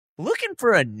Looking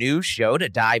for a new show to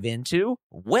dive into?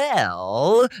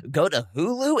 Well, go to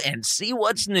Hulu and see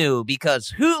what's new,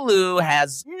 because Hulu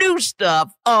has new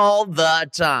stuff all the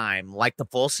time, like the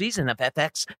full season of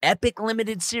FX epic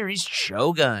limited series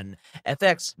Shogun,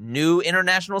 FX new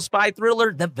international spy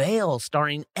thriller The Veil,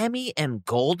 starring Emmy and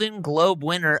Golden Globe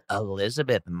winner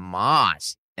Elizabeth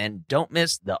Moss. And don't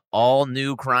miss the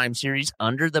all-new crime series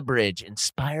Under the Bridge,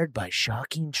 inspired by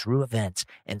shocking true events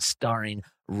and starring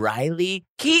Riley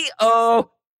Keough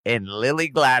and Lily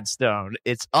Gladstone.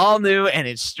 It's all new and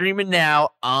it's streaming now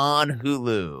on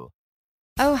Hulu.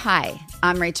 Oh, hi,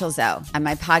 I'm Rachel Zoe, and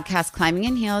my podcast Climbing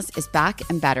in Heels is back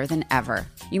and better than ever.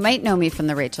 You might know me from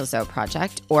the Rachel Zoe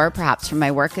Project, or perhaps from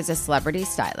my work as a celebrity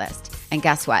stylist. And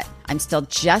guess what? I'm still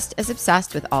just as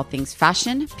obsessed with all things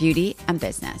fashion, beauty, and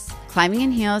business. Climbing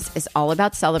in Heels is all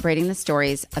about celebrating the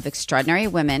stories of extraordinary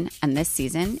women, and this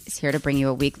season is here to bring you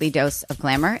a weekly dose of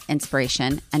glamour,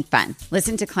 inspiration, and fun.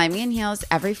 Listen to Climbing in Heels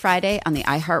every Friday on the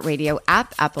iHeartRadio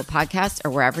app, Apple Podcasts, or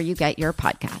wherever you get your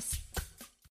podcasts.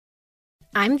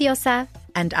 I'm Diosa.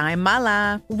 And I'm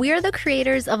Mala. We're the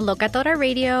creators of Locatora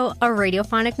Radio, a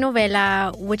radiophonic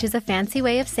novela, which is a fancy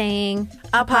way of saying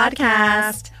a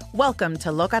podcast. Welcome to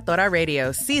Locatora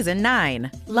Radio Season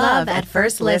 9. Love at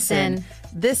First Listen.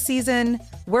 This season,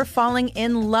 we're falling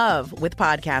in love with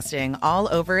podcasting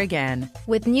all over again.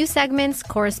 With new segments,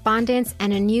 correspondence,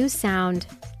 and a new sound.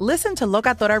 Listen to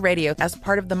Locatora Radio as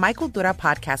part of the Michael Dura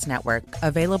Podcast Network.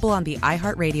 Available on the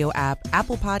iHeartRadio app,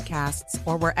 Apple Podcasts,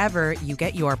 or wherever you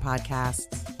get your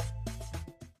podcasts.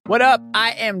 What up?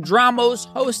 I am Dramos,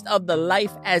 host of the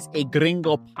Life as a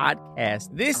Gringo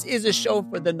podcast. This is a show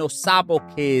for the No Sabo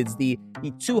kids, the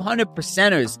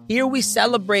 200%ers. Here we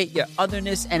celebrate your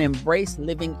otherness and embrace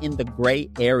living in the gray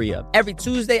area. Every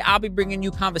Tuesday, I'll be bringing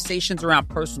you conversations around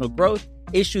personal growth,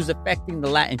 issues affecting the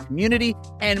Latin community,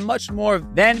 and much more.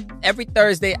 Then, every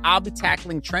Thursday, I'll be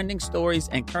tackling trending stories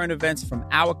and current events from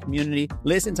our community.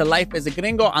 Listen to Life as a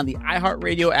Gringo on the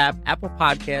iHeartRadio app, Apple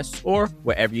Podcasts, or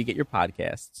wherever you get your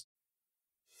podcasts.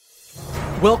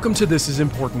 Welcome to This Is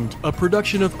Important, a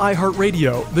production of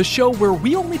iHeartRadio, the show where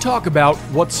we only talk about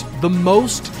what's the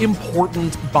most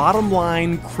important, bottom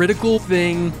line, critical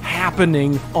thing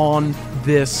happening on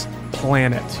this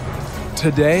planet.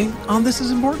 Today on This Is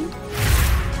Important,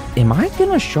 Am I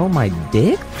gonna show my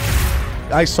dick?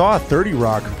 I saw a 30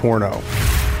 Rock porno.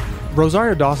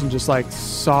 Rosario Dawson just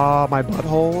saw my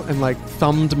butthole and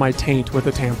thumbed my taint with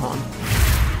a tampon.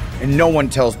 And no one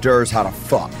tells Durs how to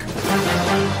fuck.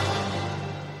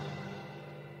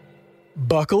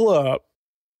 Buckle up.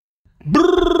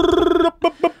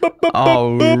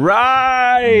 All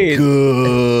right.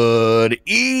 Good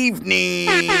evening.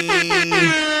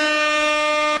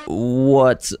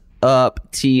 What's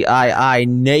up, TII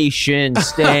Nation?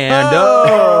 Stand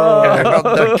up.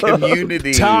 The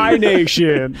community. Thai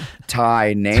Nation.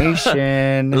 Thai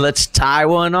Nation. Let's tie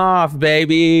one off,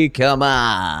 baby. Come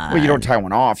on. Well, you don't tie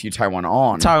one off. You tie one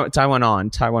on. Tie one on.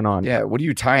 Tie one on. Yeah, what are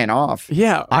you tying off?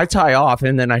 Yeah. I tie off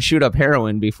and then I shoot up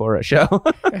heroin before a show.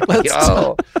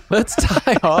 Let's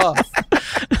tie off.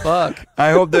 Fuck.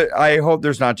 I hope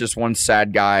there's not just one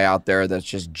sad guy out there that's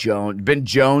just been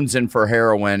jonesing for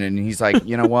heroin, and he's like,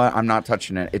 you know what? I'm not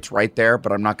touching it. It's right there,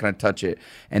 but I'm not going to touch it.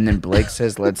 And then Blake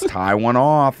says, let's tie one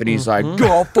off. And he's like,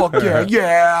 oh, fuck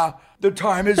yeah. The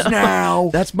time is now.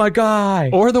 That's my guy.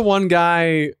 Or the one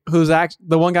guy who's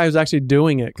actually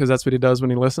doing it, because that's what he does when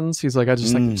he listens. He's like, I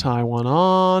just like to tie one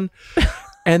on,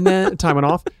 and then tie one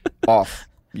off. Off.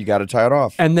 You got to tie it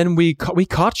off. And then we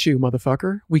caught you,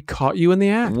 motherfucker. We caught you in the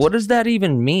act. What does that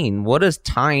even mean? What is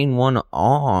tying one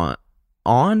on?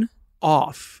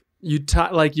 Off. You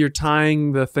tie you're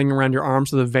tying the thing around your arm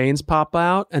so the veins pop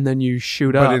out, and then you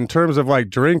shoot up. But in terms of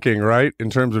drinking, right? In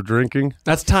terms of drinking,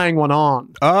 that's tying one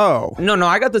on. Oh no,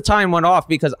 I got the tying one off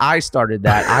because I started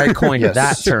that. I coined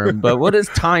that term. But what is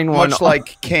tying one? Much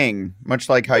like King, much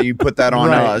like how you put that on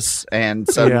us, and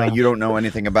suddenly you don't know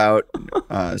anything about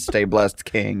Stay Blessed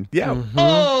King. Yeah. Mm-hmm.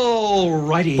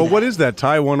 Alrighty. But what is that?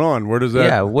 Tie one on. Where does that?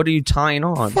 Yeah. What are you tying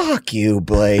on? Fuck you,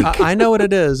 Blake. I know what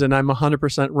it is, and I'm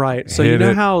 100% right. So you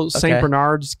know how St.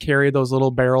 Bernards carry those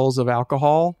little barrels of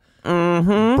alcohol?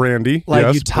 Mm-hmm. Brandy.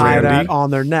 You tie that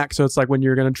on their neck. So it's like when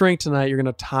you're going to drink tonight, you're going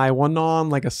to tie one on,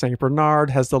 like a St. Bernard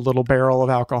has the little barrel of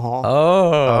alcohol.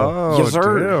 Oh. Yes,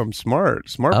 sir. Damn. Smart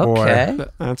Okay. boy.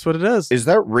 That's what it is. Is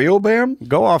that real, Bam?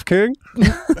 Go off, King.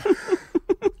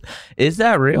 Is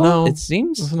that real? No. It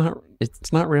seems.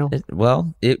 It's not real.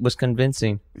 It was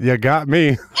convincing. You got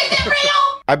me. Is it real?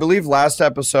 I believe last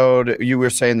episode you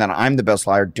were saying that I'm the best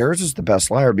liar. Durs is the best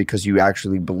liar because you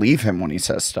actually believe him when he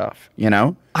says stuff, you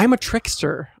know? I'm a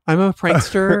trickster. I'm a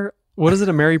prankster. What is it?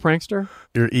 A merry prankster?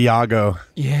 You're Iago.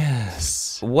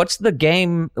 Yes. What's the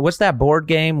game? What's that board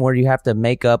game where you have to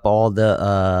make up all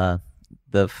the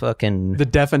fucking... The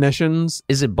definitions.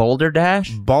 Is it Boulder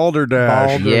Dash?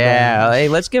 Balderdash. Yeah. Hey,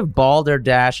 let's give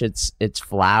Balderdash its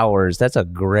flowers. That's a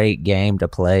great game to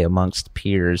play amongst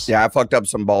peers. Yeah, I fucked up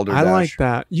some Balderdash. I like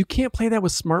that. You can't play that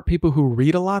with smart people who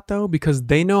read a lot, though, because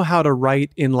they know how to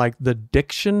write in, like, the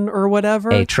diction or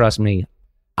whatever. Hey, trust me,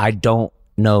 I don't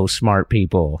know smart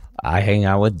people. I hang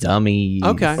out with dummies.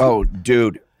 Okay. Oh,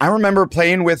 dude. I remember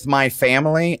playing with my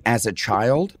family as a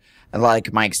child,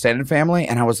 like my extended family,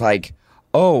 and I was like,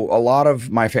 oh, a lot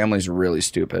of my family's really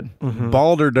stupid.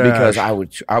 Balderdash. Because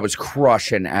I was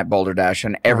crushing at Balderdash,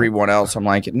 and everyone else, I'm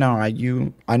like, no,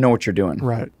 I know what you're doing.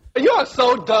 Right. You are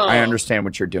so dumb. I understand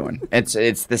what you're doing. It's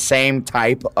the same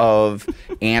type of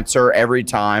answer every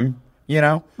time, you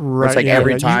know? Right, It's like yeah,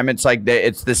 every yeah. time, it's like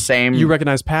it's the same. You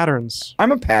recognize patterns.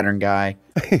 I'm a pattern guy.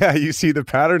 Yeah, you see the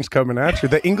patterns coming at you.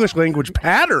 The English language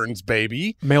patterns,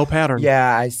 baby. Male pattern.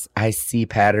 Yeah, I see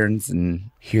patterns and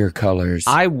hear colors.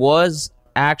 I was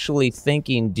actually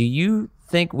thinking, do you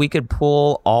think we could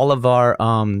pull all of our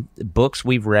books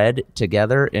we've read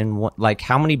together in one, like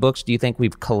how many books do you think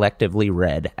we've collectively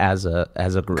read as a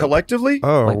group? Collectively?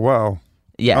 Oh, wow.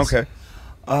 Yes. Okay.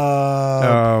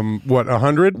 What,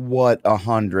 100? What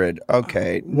 100?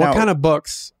 Okay. What kind of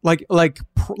books? Like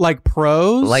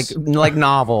prose? Like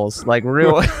novels, like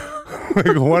real. Like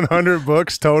 100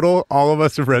 books total. All of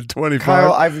us have read 25.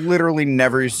 Kyle, I've literally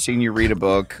never seen you read a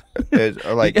book.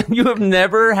 Like You have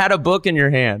never had a book in your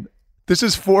hand. This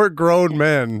is 4 grown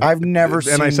men. I've never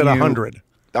seen And I said you- 100.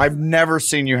 I've never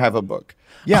seen you have a book.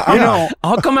 Yeah, I know.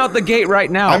 I'll come out the gate right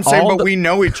now. I'm saying, All but the- we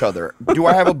know each other. Do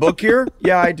I have a book here?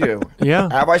 Yeah, I do. Yeah.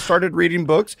 Have I started reading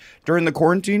books during the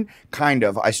quarantine? Kind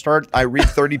of. I read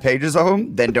 30 pages of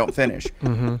them, then don't finish.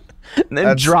 then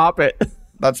That's- drop it.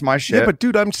 That's my shit. Yeah, but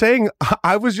dude,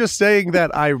 I was just saying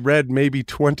that I read maybe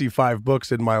 25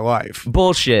 books in my life.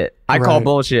 Bullshit. I call Right.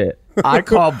 bullshit. I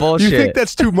call bullshit. You think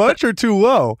that's too much or too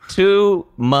low? too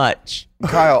much?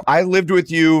 Kyle, I lived with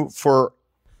you for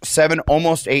 7,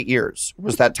 almost 8 years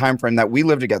was that time frame that we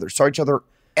lived together. Saw each other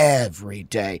every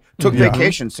day. Took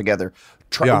vacations together.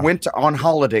 Went on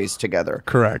holidays together.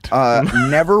 Correct.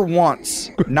 Never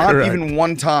once, not Correct. even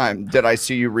one time, did I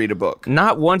see you read a book.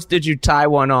 Not once did you tie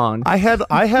one on. I had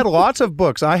lots of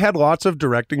books. I had lots of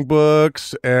directing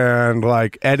books and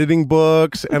like editing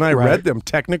books, and I read them.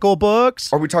 Technical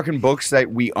books. Are we talking books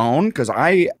that we own? Because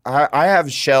I have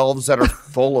shelves that are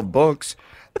full of books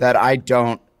that I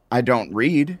don't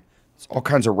read. It's all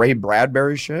kinds of Ray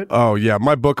Bradbury shit. Oh yeah,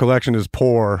 my book collection is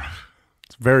poor.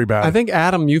 It's very bad. I think,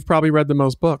 Adam, you've probably read the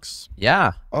most books.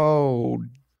 Yeah. Oh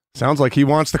Sounds like he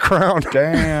wants the crown.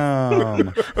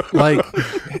 damn! Like,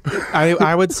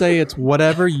 I would say it's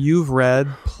whatever you've read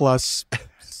plus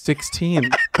 16,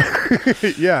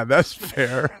 Yeah, that's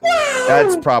fair.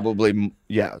 That's probably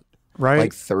right?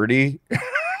 like 30,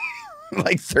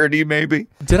 like 30 maybe.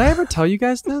 Did I ever tell you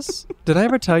guys this? Did I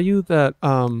ever tell you that,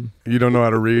 You don't know how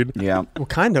to read. Yeah. well,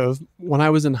 kind of, when I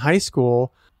was in high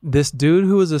school, this dude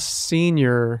who was a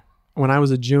senior when I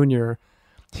was a junior,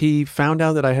 he found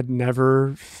out that I had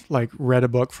never like read a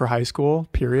book for high school,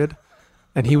 period.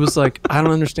 And he was like, I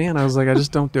don't understand. I was like, I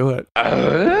just don't do it.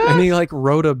 And he like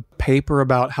wrote a paper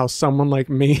about how someone like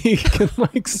me can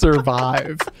like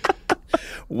survive.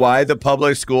 Why the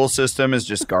public school system is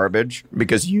just garbage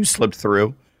because you slipped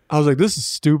through. I was like, this is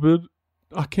stupid.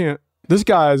 I can't. This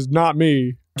guy is not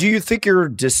me. Do you think you're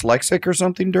dyslexic or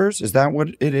something, Durs? Is that what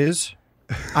it is?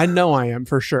 I know I am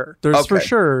for sure. There's for Okay.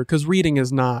 sure, because reading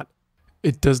is not,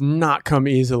 it does not come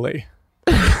easily.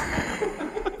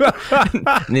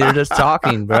 Neither does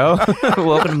talking, bro.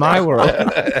 Welcome to my world.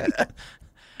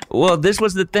 Well, this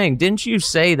was the thing. Didn't you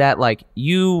say that, like,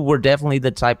 you were definitely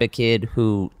the type of kid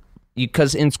who,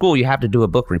 because in school you have to do a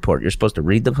book report. You're supposed to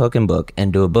read the fucking book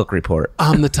and do a book report.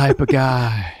 I'm the type of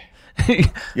guy.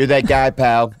 You're that guy,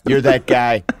 pal. You're that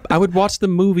guy. I would watch the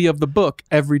movie of the book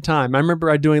every time. I remember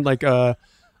I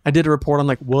did a report on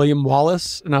like William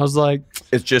Wallace, and I was like,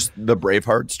 It's just the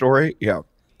Braveheart story. Yeah.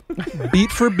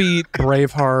 beat for beat,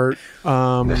 Braveheart.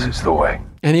 This is the way.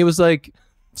 And he was like,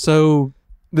 so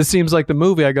this seems like the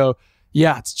movie. I go,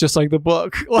 yeah, it's just like the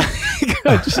book. Like,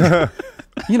 I just,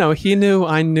 you know, he knew,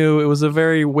 I knew. It was a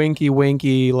very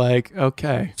winky, like,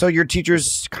 okay. So your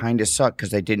teachers kind of suck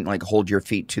because they didn't like hold your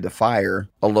feet to the fire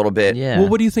a little bit. Yeah. Well,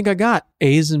 what do you think I got?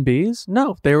 A's and B's?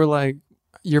 No, they were like,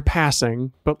 you're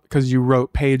passing, but because you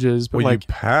wrote pages, but Well, like, you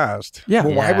passed. yeah.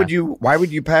 Well, why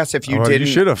would you pass if you Oh, you didn't?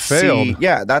 should have failed. see-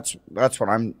 Yeah, that's what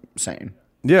I'm saying.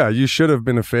 Yeah, you should have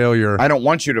been a failure. I don't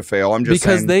want you to fail. I'm just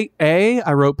because saying.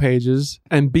 I wrote pages,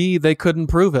 and B, they couldn't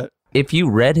prove it. If you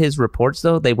read his reports,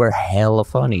 though, they were hella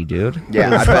funny, dude.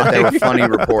 Yeah, I bet they were funny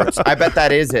reports. I bet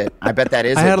that is it. I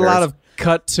had a lot of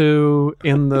cut to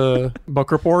in the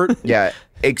book report. Yeah,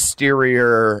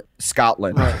 exterior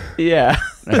Scotland. Yeah.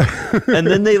 And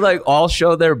then they like all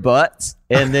show their butts,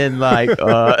 and then like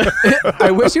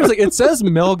I wish he was like, it says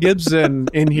Mel Gibson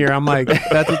in here. I'm like,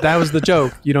 that was the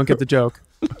joke. You don't get the joke.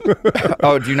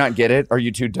 Oh, do you not get it? Are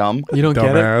you too dumb? You don't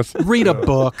Dumbass. get it? Read a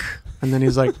book. And then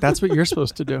he's like, that's what you're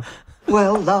supposed to do.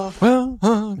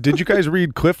 Did you guys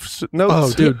read Cliff's notes?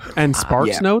 Oh, dude. And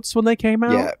Sparks notes when they came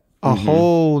out? Yeah. A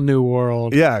whole new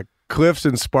world. Yeah, Cliff's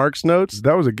and Sparks notes.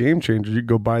 That was a game changer. You could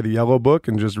go buy the yellow book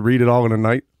and just read it all in a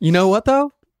night. You know what,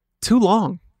 though? Too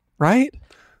long, right?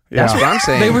 That's what I'm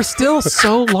saying. They were still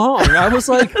so long. I was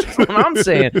like, That's what I'm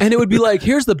saying. and it would be like,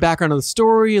 here's the background of the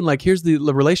story, and like, here's the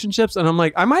relationships. And I'm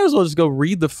like, I might as well just go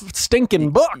read the stinking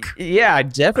book. Yeah, I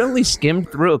definitely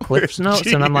skimmed through Eclipse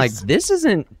notes, and I'm like, this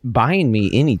isn't buying me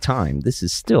any time. This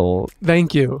is still...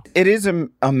 Thank you. It is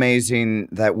amazing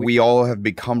that we all have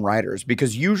become writers,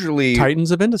 because usually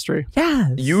Titans of industry.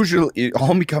 Usually,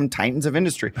 all become titans of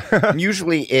industry.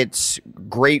 Usually, it's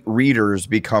great readers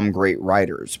become great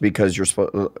writers, because you're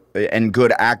supposed, and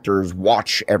good actors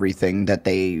watch everything that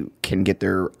they can get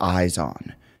their eyes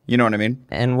on. You know what I mean?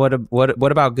 And what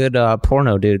about good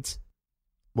porno dudes?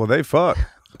 Well, they fuck.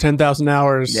 10,000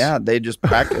 hours. Yeah, they just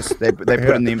practice. They put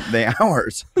in the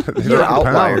hours. They're Yeah.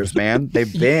 outliers, man.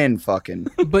 They've been fucking.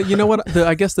 But you know what?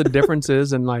 I guess the difference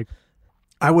is, and like,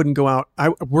 I wouldn't go out.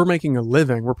 We're making a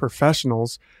living. We're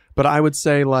professionals. But I would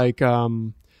say, like,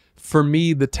 for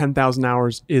me, the 10,000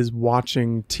 hours is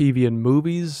watching TV and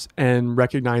movies and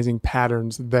recognizing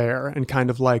patterns there and kind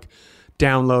of like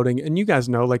downloading. And you guys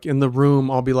know, like in the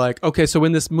room, I'll be like, okay, so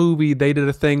in this movie, they did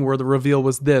a thing where the reveal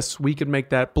was this. We could make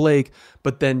that Blake,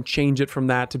 but then change it from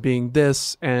that to being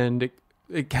this. And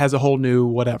it has a whole new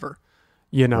whatever,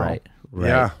 you know? Right.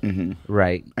 Yeah.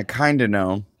 Right. I kind of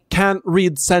know. Can't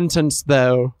read sentence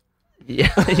though.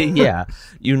 Yeah. Yeah.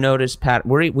 You notice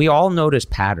we all notice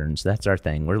patterns. That's our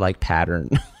thing. We're like pattern.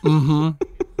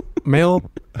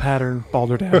 Male pattern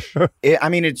balderdash. I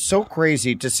mean, it's so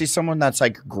crazy to see someone that's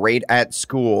like great at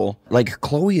school. Like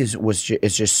Chloe is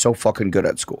just so fucking good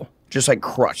at school. Just like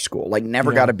crushed school. Like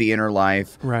never got a B in her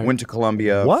life. Right. Went to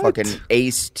Columbia. What? Fucking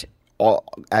aced all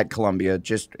at Columbia.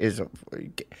 Just is,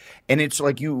 and it's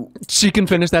like you. She can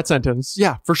finish that sentence.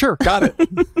 Yeah, for sure. Got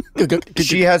it.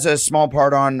 She has a small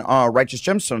part on Righteous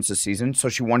Gemstones this season, so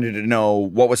she wanted to know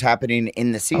what was happening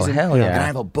in the season. hell yeah. And I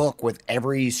have a book with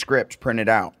every script printed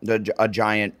out, a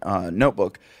giant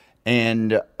notebook,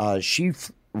 and she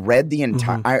read the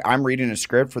entire. I'm reading a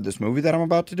script for this movie that I'm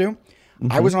about to do.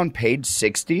 I was on page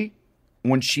 60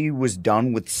 when she was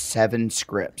done with 7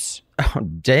 scripts. Oh,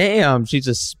 damn. She's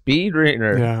a speed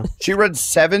reader. Yeah. She read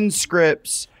 7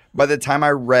 scripts by the time I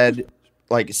read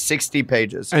like 60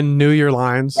 pages. And knew your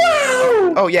lines.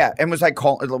 Oh yeah, and was like,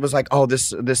 oh,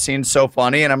 this scene's so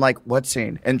funny, and I'm like, what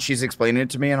scene? And she's explaining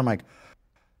it to me, and I'm like,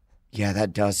 yeah,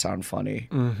 that does sound funny.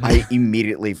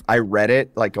 I read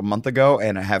it like a month ago,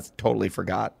 and I have totally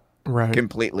forgot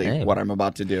completely what I'm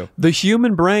about to do. The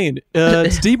human brain.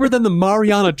 It's deeper than the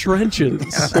Mariana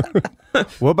Trenches.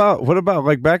 What about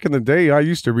like back in the day? I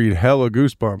used to read hella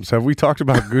Goosebumps. Have we talked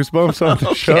about Goosebumps on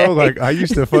the show? Like I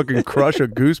used to fucking crush a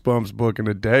Goosebumps book in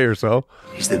a day or so.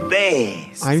 He's the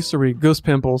best. I used to read Goose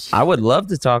Pimples. I would love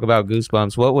to talk about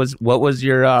Goosebumps. What was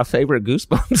your favorite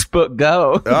Goosebumps book?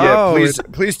 Go. Yeah,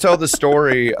 please tell the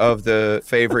story of the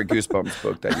favorite Goosebumps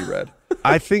book that you read.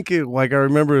 I think I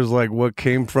remember it was like what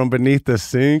came from beneath the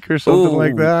sink or something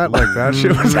like that. Like that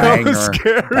shit was hella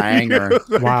scary. Banger.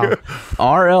 Wow.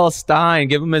 R.L. Stein,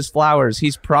 give him his flowers.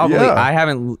 He's probably, I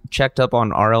haven't checked up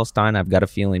on R.L. Stein. I've got a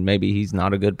feeling maybe he's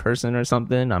not a good person or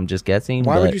something. I'm just guessing.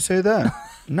 Why would you say that?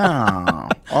 No.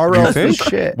 R.L.'s the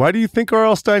shit. Why do you think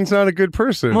R.L. Stein's not a good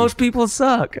person? Most people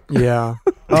suck. Yeah.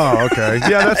 Oh, okay.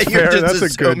 Yeah, that's You're fair. just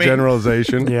That's a good assuming.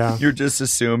 generalization. Yeah. You're just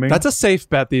assuming. That's a safe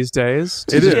bet these days.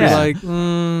 To It just be is. like,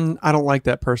 I don't like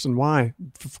that person. Why?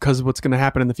 Because of what's going to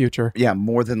happen in the future. Yeah,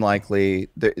 more than likely,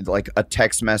 like a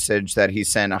text message that he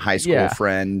sent a high school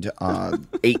friend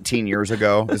 18 years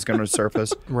ago is going to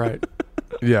surface. Right.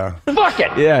 Yeah.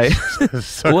 Yeah.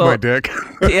 Suck Well- my dick.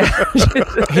 Yeah.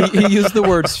 He used the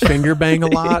words finger bang a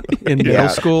lot in middle Yeah.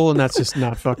 school, and that's just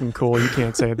not fucking cool. You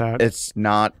can't say that. It's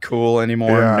not cool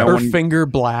anymore. Yeah. No Or one. finger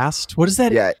blast. What is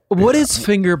that? Yeah. What is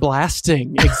finger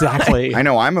blasting exactly? I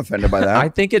know I'm offended by that. I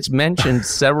think it's mentioned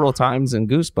several times in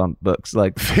Goosebump books.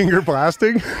 Like Finger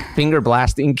blasting? finger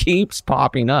blasting keeps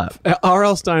popping up.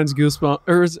 R.L. Stein's Goosebumps,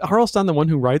 or is R.L. Stein the one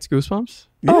who writes Goosebumps?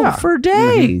 Yeah. for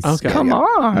days. Okay. Come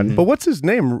on. But what's his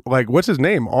name? Like, what's his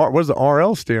name? What does the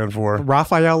RL stand for?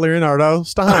 Raphael Leonardo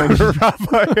Stein.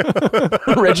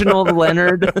 Reginald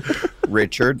Leonard.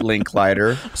 Richard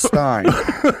Linklater Stein.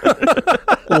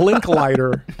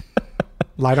 Linklater.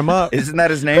 Light him up. Isn't that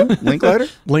his name? Linklater?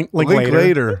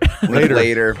 Later.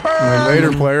 Later.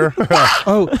 Later player.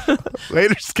 Oh,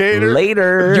 Later skater.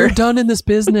 Later. you're done in this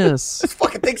business. This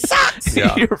fucking thing sucks.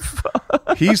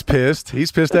 He's pissed.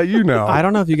 He's pissed at you now. I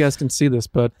don't know if you guys can see this,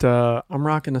 but I'm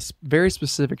rocking a very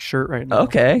specific shirt right now.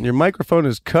 Okay. Your microphone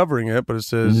is covering it, but it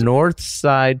says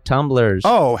Northside Tumblers.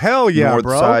 Oh, hell yeah,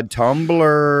 bro. Northside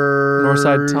Tumblers.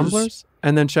 Northside Tumblers.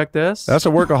 And then check this. That's a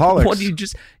workaholic. What do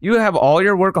you have all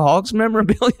your Workaholics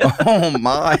memorabilia? Oh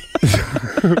my.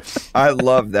 I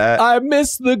love that. I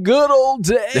miss the good old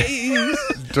days.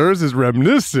 Durs is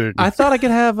reminiscing. I thought I could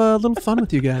have a little fun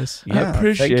with you guys. Yeah, I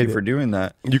appreciate thank you it. for doing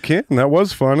that. You can. That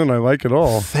was fun, and I like it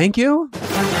all. Thank you.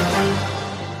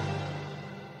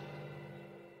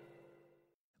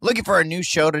 Looking for a new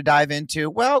show to dive into?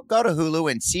 Well, go to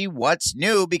Hulu and see what's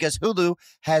new because Hulu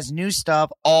has new stuff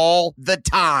all the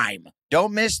time.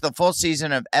 Don't miss the full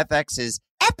season of FX's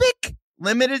epic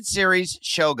limited series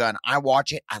Shogun. I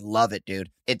watch it. I love it, dude.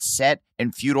 It's set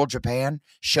in feudal Japan.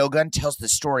 Shogun tells the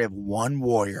story of one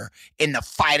warrior in the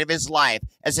fight of his life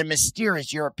as a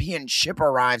mysterious European ship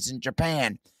arrives in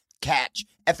Japan. Catch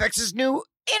FX's new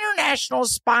international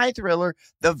spy thriller,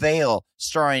 The Veil,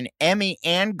 starring Emmy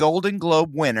and Golden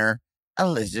Globe winner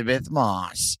Elizabeth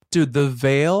Moss. Dude, The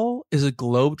Veil is a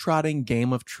globe-trotting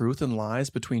game of truth and lies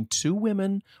between two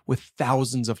women with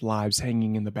thousands of lives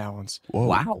hanging in the balance.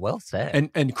 Wow, well said.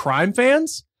 And crime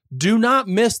fans, do not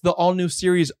miss the all-new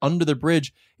series Under the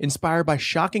Bridge, inspired by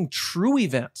shocking true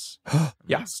events.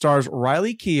 Yeah, stars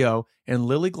Riley Keough and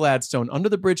Lily Gladstone. Under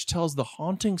the Bridge tells the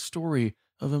haunting story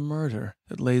of a murder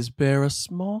that lays bare a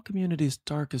small community's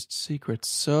darkest secrets.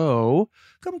 So,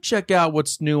 come check out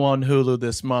what's new on Hulu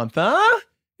this month, huh?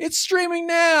 It's streaming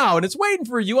now, and it's waiting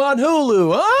for you on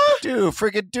Hulu, huh? Dude,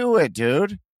 freaking do it,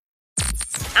 dude.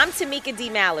 I'm Tamika D.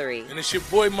 Mallory. And it's your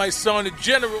boy, my son, the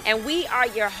General. And we are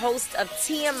your host of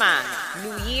TMI.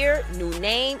 New year, new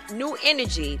name, new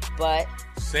energy, but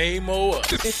Same old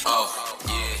us. Oh,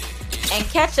 yeah. And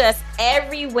catch us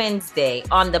every Wednesday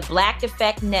on the Black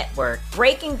Effect Network,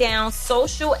 breaking down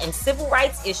social and civil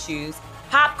rights issues,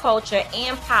 pop culture,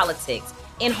 and politics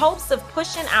in hopes of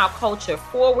pushing our culture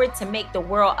forward to make the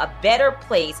world a better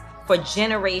place for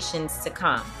generations to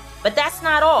come. But that's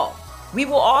not all. We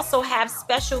will also have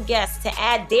special guests to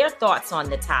add their thoughts on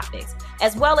the topics,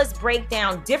 as well as break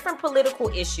down different political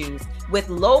issues with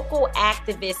local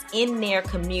activists in their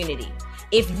community.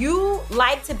 If you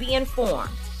like to be informed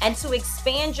and to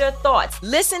expand your thoughts,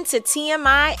 listen to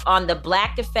TMI on the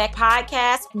Black Effect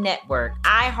Podcast Network,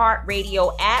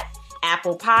 iHeartRadio app,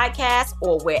 Apple Podcasts,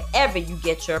 or wherever you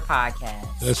get your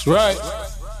podcasts. That's right.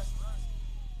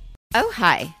 Oh,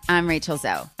 hi, I'm Rachel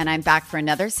Zoe, and I'm back for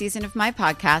another season of my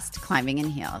podcast, Climbing in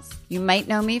Heels. You might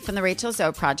know me from the Rachel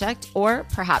Zoe Project, or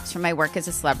perhaps from my work as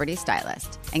a celebrity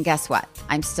stylist. And guess what?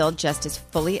 I'm still just as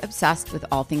fully obsessed with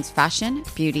all things fashion,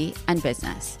 beauty, and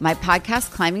business. My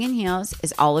podcast, Climbing in Heels,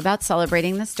 is all about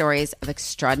celebrating the stories of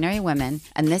extraordinary women,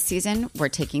 and this season, we're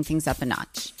taking things up a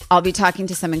notch. I'll be talking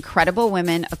to some incredible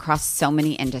women across so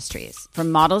many industries,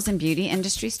 from models and beauty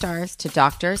industry stars to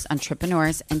doctors,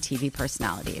 entrepreneurs, and TV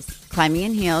personalities. Climbing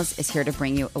in Heels is here to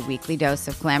bring you a weekly dose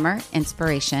of glamour,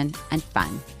 inspiration, and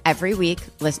fun. Every week,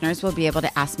 listeners will be able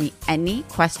to ask me any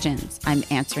questions. I'm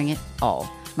answering it all.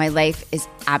 My life is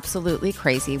absolutely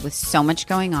crazy with so much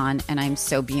going on, and I'm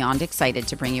so beyond excited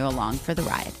to bring you along for the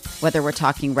ride. Whether we're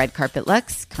talking red carpet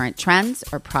looks, current trends,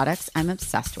 or products I'm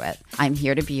obsessed with, I'm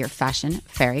here to be your fashion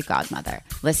fairy godmother.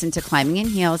 Listen to Climbing in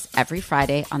Heels every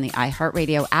Friday on the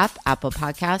iHeartRadio app, Apple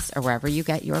Podcasts, or wherever you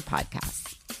get your podcasts.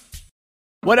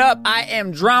 What up? I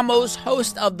am Dramos,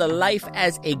 host of the Life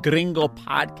as a Gringo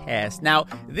podcast. Now,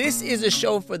 this is a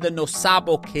show for the No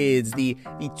Sabo kids, the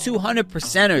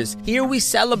 200%ers. Here we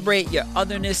celebrate your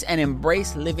otherness and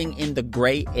embrace living in the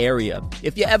gray area.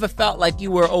 If you ever felt like you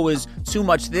were always too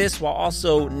much this while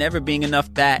also never being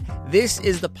enough that, this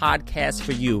is the podcast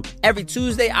for you. Every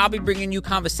Tuesday, I'll be bringing you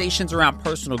conversations around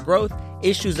personal growth,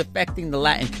 issues affecting the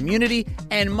Latin community,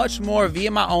 and much more via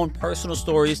my own personal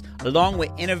stories, along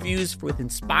with interviews with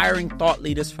inspiring thought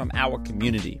leaders from our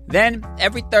community. Then,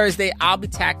 every Thursday, I'll be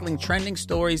tackling trending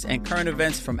stories and current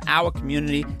events from our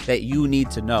community that you need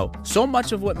to know. So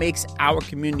much of what makes our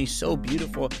community so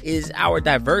beautiful is our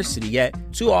diversity, yet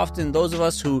too often those of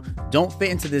us who don't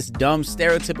fit into this dumb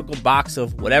stereotypical box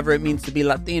of whatever it means to be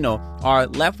Latino are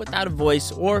left without a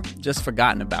voice or just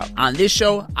forgotten about. On this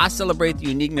show, I celebrate the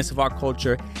uniqueness of our culture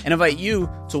culture and invite you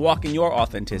to walk in your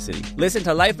authenticity. Listen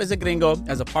to Life as a Gringo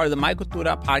as a part of the My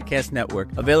Cultura Podcast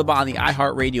Network, available on the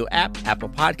iHeartRadio app, Apple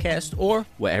Podcasts, or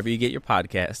wherever you get your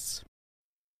podcasts.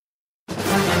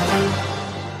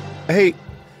 Hey,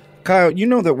 Kyle, you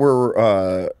know that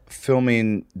we're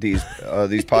filming these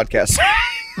podcasts.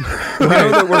 You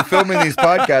know that we're filming these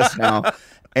podcasts now.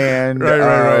 And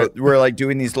we're like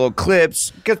doing these little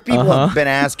clips because people have been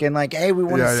asking, like, hey, we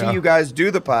want to see you guys do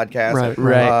the podcast.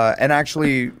 And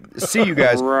actually see you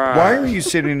guys. Why are you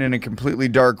sitting in a completely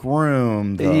dark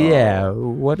room, though? Yeah,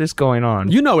 what is going on?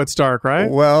 You know it's dark, right?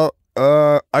 Well,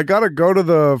 I gotta go to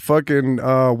the fucking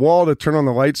wall to turn on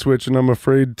the light switch, and I'm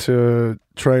afraid to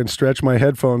try and stretch my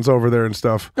headphones over there and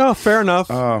stuff. Oh, fair enough.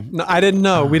 No, I didn't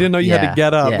know. We didn't know you had to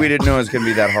get up. We didn't know it was gonna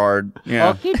be that hard.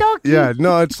 Yeah. Yeah,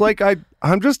 no, it's like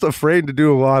I'm just afraid to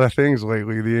do a lot of things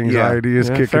lately. The anxiety is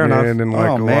kicking in, and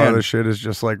like a lot of the shit is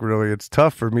just like really, it's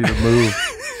tough for me to move.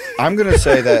 I'm gonna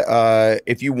say that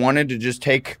if you wanted to just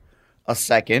take a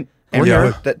second and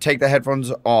take the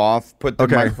headphones off, put the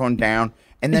microphone down,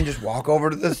 and then just walk over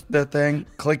to the thing,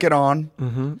 click it on.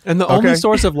 And the only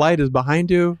source of light is behind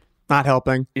you. Not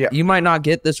helping. Yeah. You might not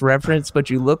get this reference, but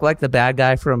you look like the bad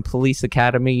guy from Police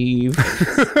Academy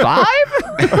 5?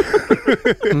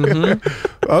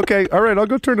 Okay, all right, I'll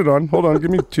go turn it on. Hold on,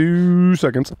 give me 2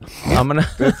 seconds. I'm gonna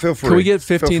feel free. Can we get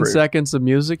 15 seconds of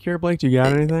music here, Blake? Do you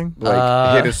got anything?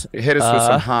 Like hit us with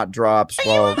some hot drops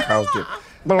while Kyle's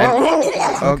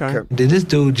Okay. Did this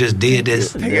dude just did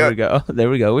this? There we go. There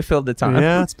we go. We filled the time.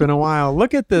 Yeah, it's been a while.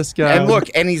 Look at this guy. And look,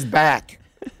 and he's back.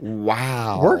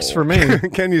 Wow. Works for me.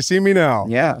 Can you see me now?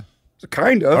 Yeah.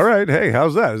 Kind of. All right. Hey,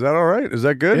 how's that? Is that all right? Is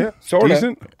that good? Yeah, sort of.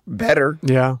 Decent? Better.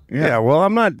 Yeah. Yeah. Well,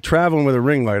 I'm not traveling with a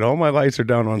ring light. All my lights are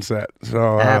down on set.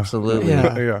 So absolutely.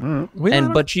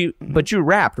 But you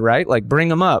rapped, right? Like bring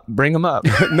them up.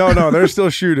 No, they're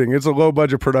still shooting. It's a low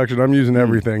budget production. I'm using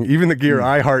everything, even the gear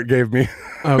iHeart gave me.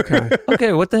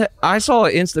 Okay. What the heck? I saw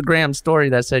an Instagram story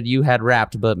that said you had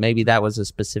rapped, but maybe that was a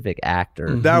specific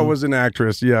actor. That was an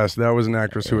actress. Yes, that was an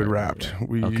actress who had rapped.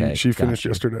 She finished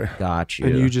yesterday. Got you.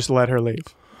 And you just let her leave.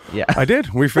 Yeah, I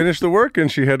did. We finished the work,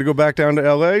 and she had to go back down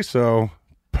to LA. So,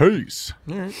 peace.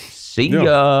 See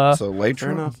ya. So late.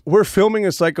 Fair enough. We're filming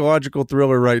a psychological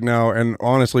thriller right now, and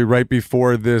honestly, right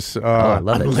before this, I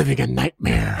love it. Living a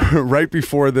nightmare. Right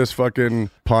before this fucking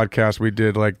podcast, we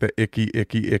did like the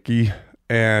icky.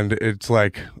 And it's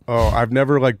like, I've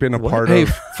never like been a part of.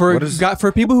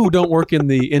 For people who don't work in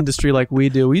the industry like we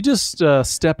do, we just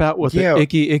step out what the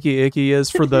icky is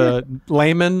for the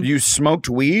layman. You smoked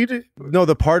weed? No,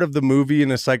 the part of the movie in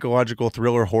a psychological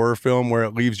thriller horror film where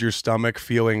it leaves your stomach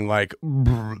feeling like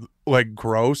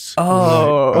gross. That's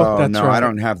no, right. I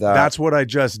don't have that. That's what I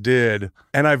just did,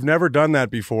 and I've never done that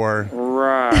before.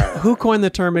 Right. Who coined the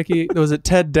term icky? Was it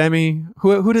Ted Demme?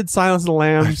 Who did Silence of the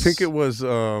Lambs? I think it was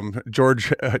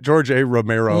George A.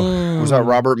 Romero. Was that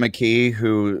Robert McKee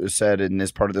who said in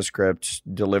this part of the script,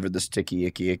 delivered the sticky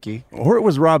icky? Or it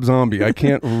was Rob Zombie. I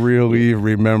can't really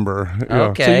remember.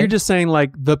 Okay. So you're just saying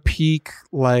like the peak,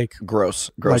 like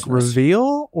gross, like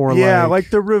reveal, or like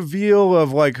the reveal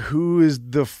of like who is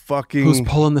the fucking who's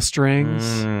pulling the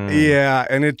strings. Yeah,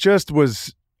 and it just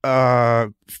was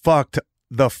fucked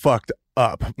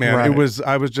up, man. Right.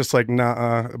 I was just like,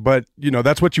 nah, but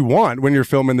that's what you want when you're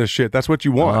filming this shit. That's what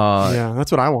you want. Yeah,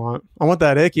 that's what I want. I want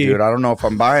that icky. Dude, I don't know if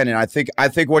I'm buying it. I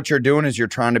think what you're doing is you're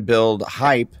trying to build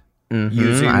hype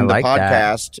using the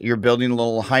podcast. You're building a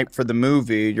little hype for the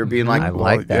movie. You're being like, I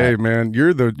like that. Hey man,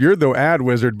 you're the ad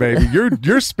wizard, baby.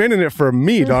 You're spinning it for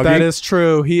me, dog. That is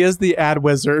true. He is the ad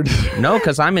wizard. No,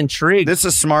 because I'm intrigued. This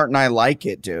is smart and I like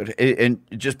it, dude. And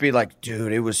just be like,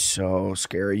 dude, it was so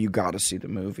scary. You got to see the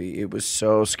movie. It was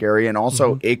so scary and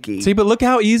also icky. See, but look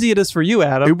how easy it is for you,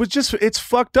 Adam. It's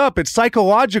fucked up. It's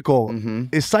psychological.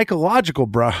 It's psychological,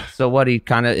 bruh. So what he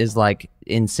kind of is like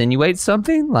insinuates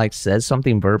something, like says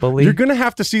something verbally. You're gonna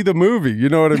have to see the movie. You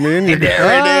know what I mean? There it is.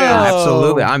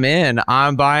 Absolutely, I'm in.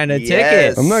 I'm buying a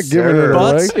ticket. I'm not giving it away.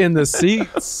 Butts in the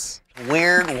seats.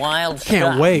 Weird, wild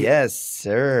Can't wait. Yes,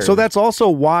 sir. So that's also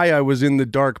why I was in the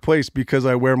dark place, because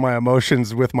I wear my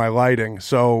emotions with my lighting.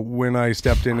 So when I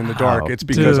stepped in the dark, it's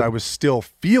because I was still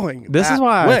feeling This that is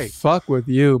why way. I fuck with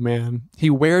you, man. He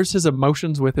wears his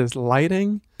emotions with his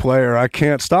lighting. player. I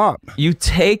can't stop. You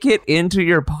take it into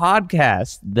your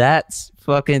podcast. That's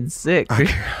fucking sick. I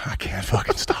can't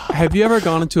fucking stop. Have you ever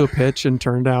gone into a pitch and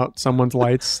turned out someone's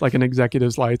lights, like an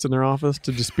executive's lights in their office,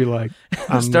 to just be like,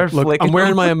 flicking I'm wearing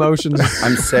them. my emotions.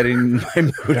 I'm setting my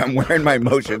mood. I'm wearing my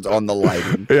emotions on the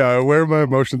lighting. Yeah, I wear my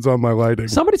emotions on my lighting.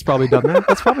 Somebody's probably done that.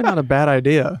 That's probably not a bad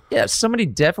idea. Yeah, somebody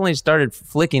definitely started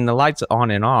flicking the lights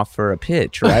on and off for a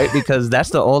pitch, right? Because that's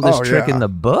the oldest trick in the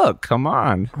book. Come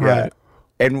on. Right.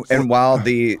 And while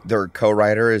their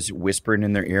co-writer is whispering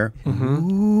in their ear,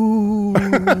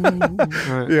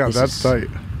 Yeah, that's tight.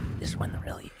 This is when the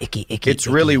really icky it's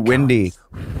really windy.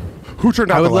 Who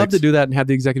turned out I would the love lights? to do that and have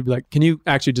the executive be like, can you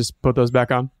actually just put those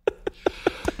back on?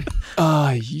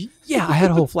 Yeah, I had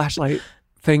a whole flashlight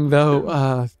thing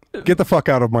though. Get the fuck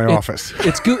out of my office.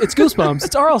 It's Goosebumps.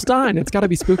 It's R.L. Stein. It's got to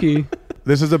be spooky.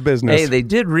 This is a business. Hey, they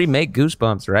did remake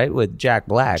Goosebumps, right? With Jack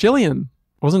Black. Jillian.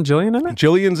 Wasn't Jillian in it?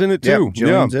 Jillian's in it too.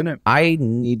 Jillian's in it. I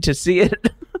need to see it.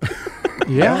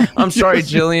 Yeah. I'm sorry,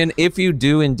 Jillian. If you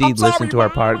do indeed listen to our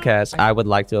podcast, I would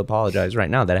like to apologize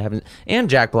right now that I haven't. And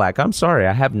Jack Black, I'm sorry.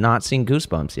 I have not seen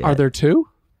Goosebumps yet. Are there two?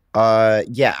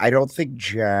 Yeah, I don't think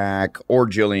Jack or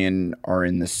Jillian are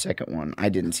in the second one. I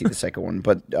didn't see the second one,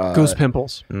 but Goose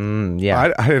Pimples.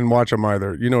 Yeah. I didn't watch them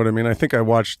either. You know what I mean? I think I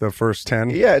watched the first 10.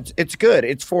 yeah, it's good.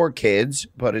 It's for kids,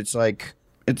 but it's like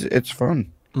it's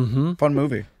fun. Mm-hmm. Fun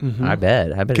movie. Mm-hmm. I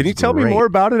bet. Can you tell me more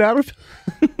about it, Adam?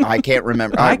 I can't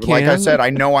remember. Like I said, I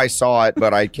know I saw it,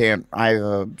 but I can't. I have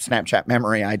a Snapchat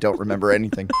memory. I don't remember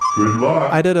anything.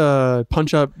 I did a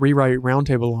punch-up rewrite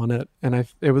roundtable on it, and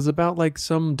it was about like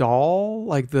some doll,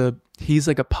 like he's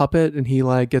like a puppet, and he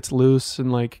like gets loose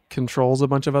and like controls a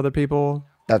bunch of other people.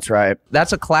 That's right.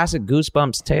 That's a classic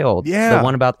Goosebumps tale. Yeah. The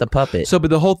one about the puppet. So, but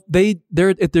the whole they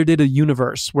did a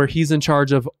universe where he's in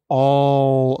charge of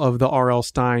all of the R.L.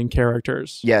 Stein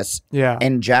characters. Yes. Yeah.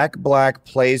 And Jack Black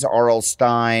plays R.L.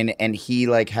 Stein, and he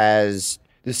like has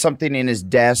there's something in his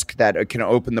desk that can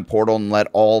open the portal and let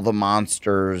all the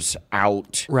monsters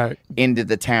out into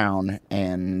the town.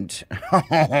 And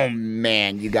oh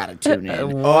man, you got to tune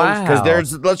in. Wow.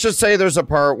 Because let's just say there's a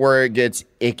part where it gets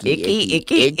icky.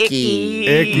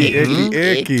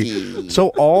 So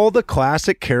all the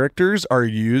classic characters are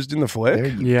used in the flick? There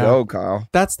you go, Kyle.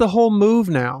 That's the whole move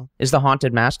now. Is the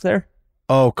haunted mask there?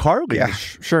 Oh, Carly. Yeah.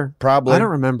 Sure. Probably. I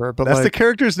don't remember, but That's like, the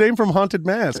character's name from Haunted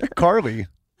Mask, Carly.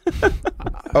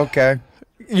 Okay.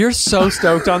 You're so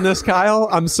stoked on this, Kyle.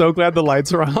 I'm so glad the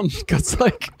lights are on because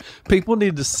like people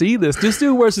need to see this. This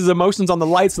dude wears his emotions on the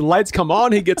lights. The lights come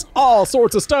on. He gets all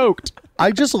sorts of stoked.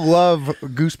 I just love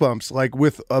Goosebumps, like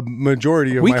with a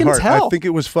majority of We my can heart. tell. I think it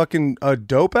was fucking a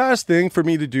dope ass thing for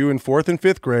me to do in 4th and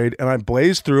 5th grade, and I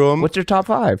blazed through them. What's your top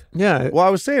 5? Yeah. Well, I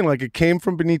was saying, like, it came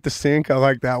from beneath the sink. I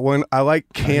like that one. I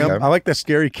like camp. Okay. I like the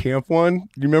scary camp one.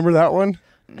 You remember that one?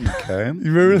 Okay.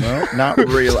 You remember No, not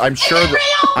real. I'm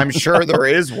sure there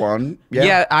is one.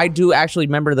 Yeah, I do actually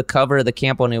remember the cover of the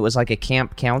camp one. It was like a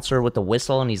camp counselor with a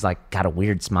whistle, and he's like got a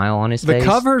weird smile on his The face.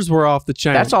 covers were off the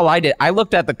chain. That's all I did. I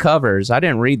looked at the covers. I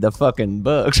didn't read the fucking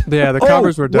books. Yeah, the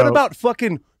covers were dope. What about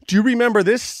fucking? Do you remember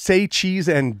this? Say cheese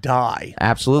and die.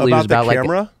 Absolutely. It was About the about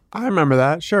camera. I remember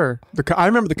that. Sure. I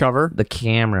remember the cover. the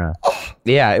camera.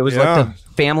 Yeah, it was like the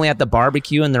family at the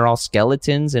barbecue, and they're all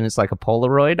skeletons, and it's like a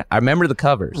Polaroid. I remember the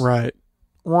covers. Right.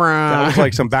 That was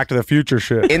like some Back to the Future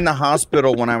shit. In the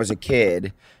hospital when I was a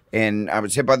kid, and I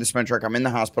was hit by the cement truck. I'm in the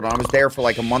hospital. I was there for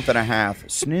like a month and a half.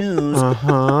 Snooze.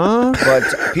 Uh-huh.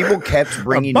 But people kept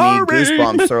bringing me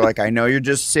Goosebumps. They're like, I know you're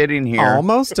just sitting here.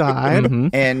 Almost died.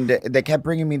 And they kept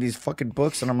bringing me these fucking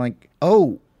books, and I'm like,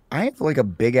 oh, I have like a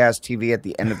big ass TV at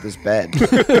the end of this bed.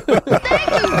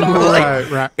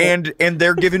 Right. And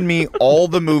they're giving me all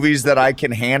the movies that I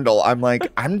can handle. I'm like,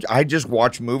 I just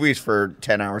watch movies for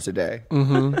 10 hours a day.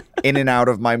 Mm-hmm. In and out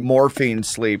of my morphine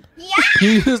sleep.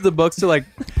 You use the books to like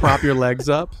prop your legs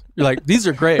up. You're like, these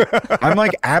are great. I'm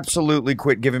like, absolutely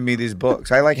quit giving me these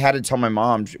books. I like had to tell my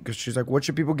mom because she's like, what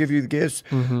should people give you the gifts?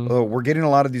 We're getting a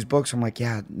lot of these books. I'm like,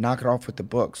 yeah, knock it off with the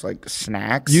books. Like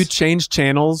snacks. You change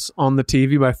channels on the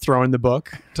TV by throwing the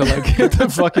book to like hit the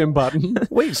fucking button.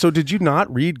 Wait, so did you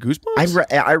not read Goosebumps?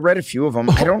 I read a few of them.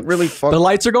 I don't really fuck. The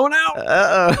lights are going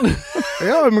out.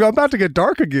 Yeah, I'm about to get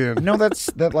dark again. No, that's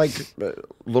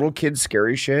little kid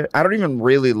scary shit. I don't even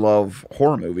really love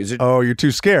horror movies. Oh, you're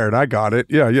too scared. I got it.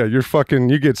 Yeah. You're fucking.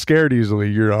 You get scared easily.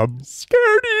 You're a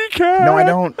scaredy cat. No, I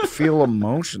don't feel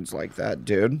emotions like that,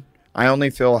 dude. I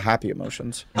only feel happy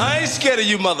emotions. I ain't scared of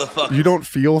you, motherfucker. You don't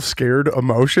feel scared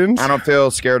emotions? I don't feel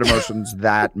scared emotions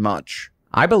that much.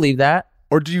 I believe that.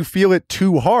 Or do you feel it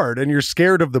too hard and you're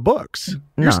scared of the books?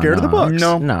 You're scared of the books.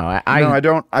 No, No, I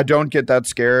don't get that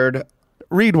scared.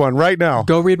 read one right now.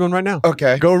 Go read one right now.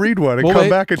 Okay. Go read one and Well, come wait.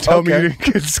 back and tell me you didn't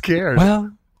get scared.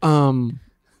 Well,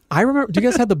 I remember. Do you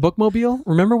guys have the bookmobile?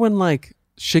 Remember when like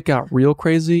shit got real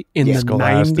crazy in the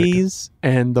Scholastic. 90s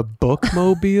and the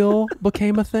bookmobile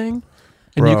became a thing?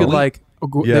 And you Bro. could like,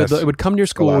 Yes. it would come to your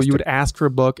school, Scholastic. you would ask for a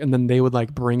book, and then they would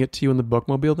like bring it to you in the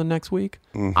bookmobile the next week.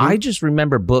 I just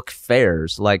remember book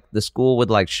fairs. Like the school would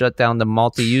like shut down the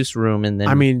multi-use room and then.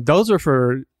 I mean, those are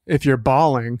for if you're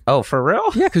bawling. oh, for real?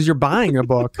 Yeah, because you're buying a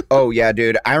book. Oh yeah,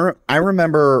 dude. I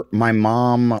remember my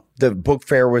mom. The book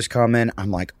fair was coming.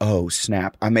 I'm like, oh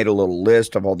snap! I made a little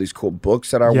list of all these cool books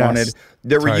that I Yes. wanted.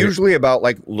 They were Tight. usually about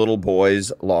like little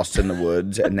boys lost in the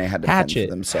woods, and they had to fend Hatchet.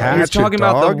 for themselves. You're Hatchet, talking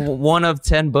about the dog. one of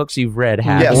 10 books you've read.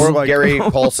 Hatchet. Yes, Or like- Gary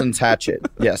Paulson's Hatchet.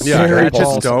 Yes, Yeah, Gary Hatchet's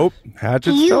Paulson. dope.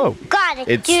 Hatchet's dope. Got it,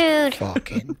 It's dude.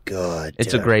 fucking good.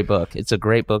 It's a dude. great book. It's a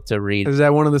great book to read. Is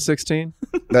that one of the 16?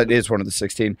 That is one of the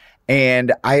 16.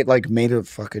 And I like made a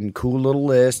fucking cool little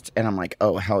list, and I'm like,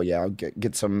 oh hell yeah, I'll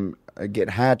get some, get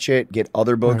Hatchet, get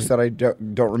other books that I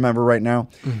don't remember right now.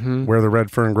 Where the red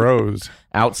fern grows.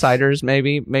 Outsiders,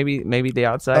 maybe the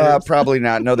Outsiders. Probably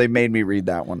not. No, they made me read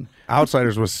that one.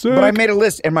 Outsiders was sick. But I made a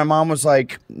list, and my mom was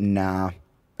like, nah.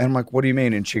 And I'm like, what do you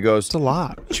mean? And she goes, It's a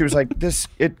lot. she was like,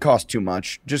 it costs too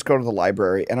much. Just go to the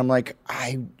library. And I'm like,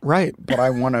 Right. but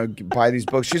I want to buy these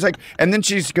books. She's like, and then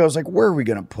she goes like, where are we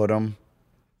going to put them?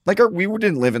 Like, we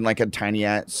didn't live in like a tiny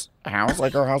ass house.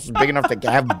 Like, our house was big enough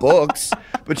to have books.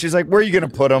 But she's like, where are you going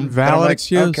to put them? Valid like,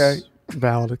 excuse. Okay.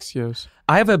 Valid excuse.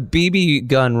 I have a BB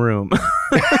gun room.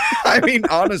 I mean,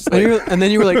 honestly. And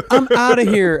then you were like, I'm out of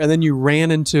here. And then you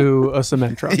ran into a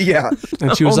cement truck. Yeah.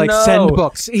 And she was Oh, like, no. send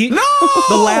books. The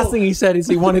last thing he said is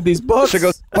he wanted these books. She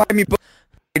goes, buy me books.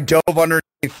 I dove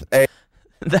underneath a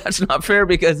That's not fair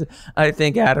because I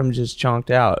think Adam just chonked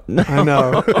out. I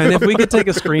know. And if we could take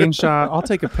a screenshot, I'll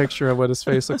take a picture of what his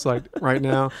face looks like right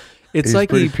now. It's He's like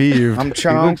pretty he. peeved. I'm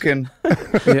chonking.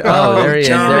 Yeah, Oh, there he is.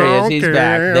 There he is. He's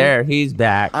back. Chonking. There, he's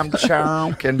back. I'm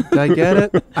chonking. Did I get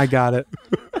it? I got it.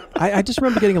 I just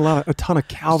remember getting a ton of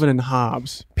Calvin and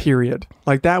Hobbes, period.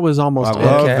 Like that was almost I it.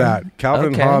 love Okay. that. Calvin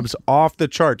Okay. and Hobbes off the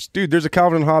charts. Dude, there's a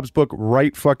Calvin and Hobbes book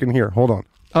right fucking here. Hold on.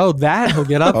 Oh, that he'll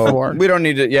get up for. We don't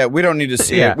need to. Yeah, we don't need to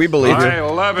see Yeah. it. We believe you.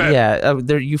 Yeah,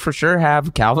 there you for sure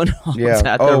have Calvin Hobbes Yeah.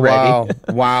 at the Oh ready. wow,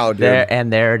 wow, dude.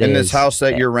 There it is. In this house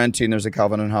that you're renting, there's a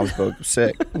Calvin and Hobbes book.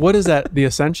 Sick. What is that? The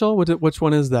Essential? Which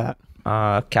one is that?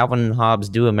 Calvin and Hobbes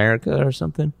Do America or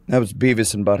something. That was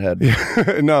Beavis and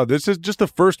Butthead. No, this is just the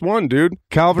first one, dude.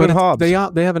 Calvin and it's- Hobbes.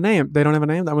 They have a name. They don't have a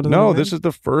name. That one doesn't have No, a name? this is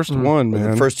the first one,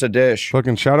 man. First to dish.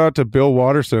 Fucking shout out to Bill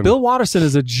Watterson. Bill Watterson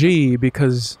is a G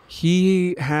because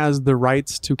he has the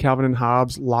rights to Calvin and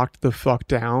Hobbes locked the fuck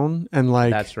down, and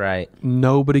like That's right.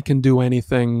 nobody can do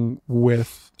anything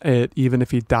with it, even if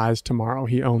he dies tomorrow.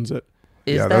 He owns it.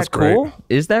 Is Yeah, that that's great. cool?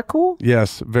 Is that cool?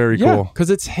 Yes, very Yeah, cool.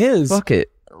 because it's his. Fuck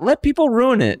it. Let people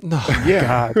ruin it. No,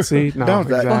 Yeah. God, see, no, that-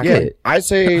 exactly. yeah. it. I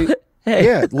say, Hey.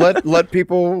 yeah. Let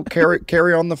people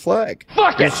carry on the flag.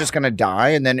 It's just gonna die,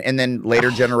 and then later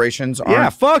generations aren't. Yeah,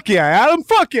 fuck yeah, Adam.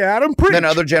 Fuck yeah, Adam. Preach. Then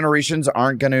other generations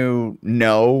aren't going to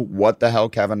know what the hell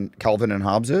Calvin and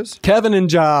Hobbes is. Kevin and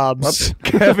Jobs.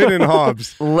 Kevin and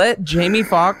Hobbes. Let Jamie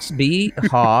Foxx be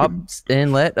Hobbes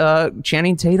and let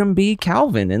Channing Tatum be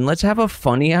Calvin, and let's have a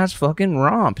funny ass fucking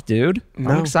romp, dude. No.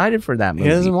 I'm excited for that He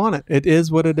movie. doesn't want it. It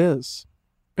is what it is.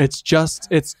 It's just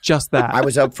that. I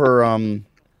was up for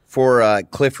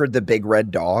Clifford the Big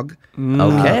Red Dog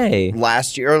Okay.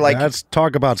 last year. Like Let's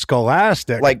talk about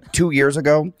Scholastic. like 2 years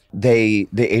ago, the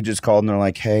agents called and they're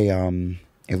like, "Hey,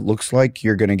 it looks like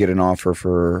you're going to get an offer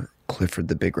for Clifford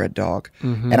the Big Red Dog."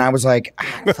 And I was like,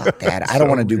 fuck that. I don't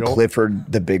want to do real.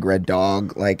 Clifford the Big Red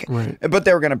Dog. Like, Right. but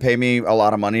they were going to pay me a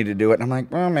lot of money to do it. And I'm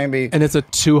like, well, maybe. and it's a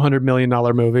 $200 million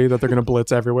movie that they're going to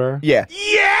blitz everywhere. Yeah.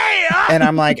 And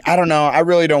I'm like, I don't know. I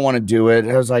really don't want to do it.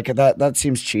 I was like, that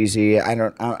seems cheesy. I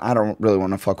don't really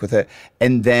want to fuck with it.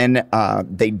 And then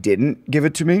they didn't give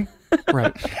it to me.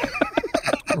 Right.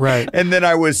 Right. And then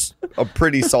I was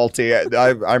pretty salty. I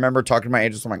remember talking to my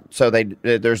agents. I'm like, so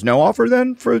there's no offer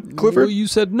then for Clifford? Well, you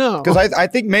said no. Because I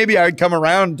think maybe I'd come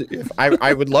around. If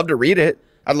I would love to read it.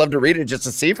 I'd love to read it just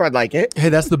to see if I'd like it. Hey,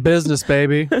 that's the business,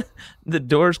 baby. The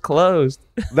door's closed.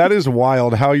 that is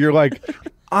wild how you're like,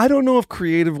 I don't know if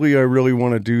creatively I really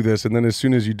want to do this. And then as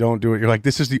soon as you don't do it, you're like,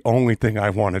 this is the only thing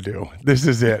I want to do. This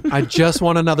is it. I just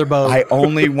want another boat. I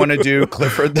only want to do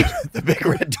Clifford the Big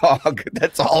Red Dog.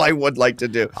 That's all I would like to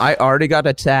do. I already got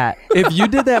a tat. If you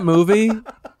did that movie,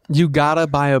 you gotta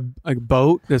buy a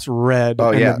boat that's red.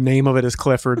 Oh, and yeah. the name of it is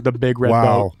Clifford, the Big Red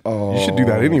Wow. Boat. You should do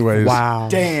that anyways. Wow.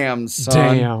 Damn,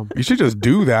 son. Damn. You should just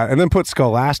do that and then put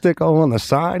Scholastic all on the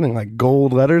side and like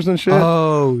gold letters and shit.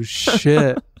 Oh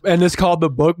shit. And it's called the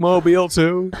Bookmobile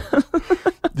too.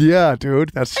 Yeah,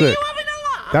 dude, that's sick.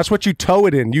 That's what you tow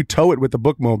it in. You tow it with the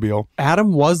Bookmobile.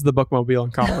 Adam was the Bookmobile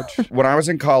in college. When I was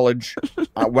in college,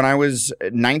 when I was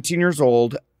 19 years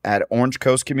old at Orange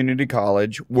Coast Community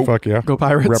College. Fuck yeah. Go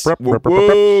Pirates.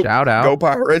 Shout out. Go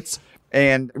Pirates.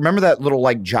 And remember that little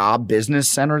like job business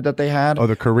center that they had? Oh,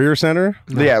 the career center?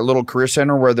 Yeah, little career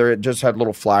center where they just had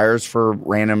little flyers for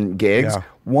random gigs. Yeah.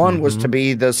 One was to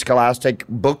be the Scholastic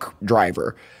book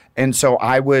driver. And so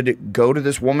I would go to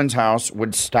this woman's house,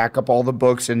 would stack up all the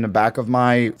books in the back of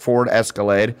my Ford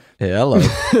Escalade. Hello.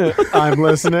 I'm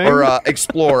listening. Or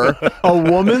Explorer. A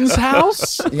woman's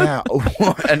house? Yeah,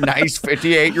 a nice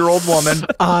 58-year-old woman.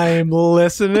 I'm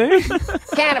listening.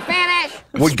 Can I finish?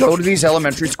 Would go to these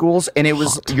elementary schools, and it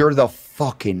was, you're the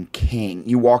fucking king.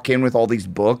 You walk in with all these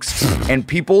books, and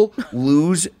people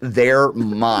lose their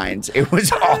minds. It was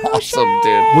awesome,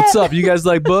 dude. What's up? You guys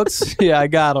like books? Yeah, I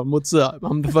got them. What's up?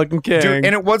 I'm the fucking king. Dude,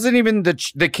 and it wasn't even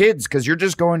the kids, because you're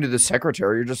just going to the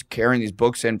secretary. You're just carrying these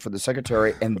books in for the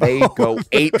secretary, and they go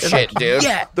ape shit, dude.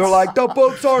 Yeah. They're like, the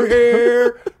books are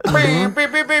here.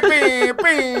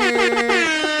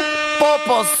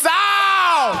 Purple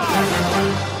sound.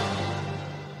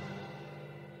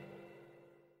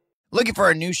 Looking for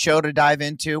a new show to dive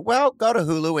into? Well, go to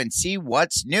Hulu and see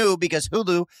what's new because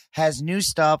Hulu has new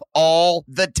stuff all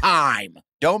the time.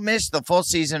 Don't miss the full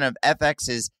season of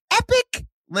FX's epic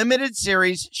limited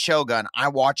series Shogun. I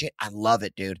watch it. I love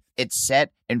it, dude. It's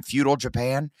set in feudal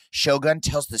Japan. Shogun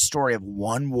tells the story of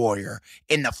one warrior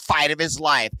in the fight of his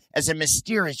life as a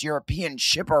mysterious European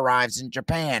ship arrives in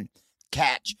Japan.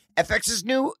 Catch FX's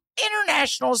new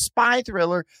international spy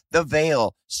thriller, The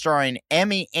Veil, starring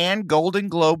Emmy and Golden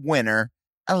Globe winner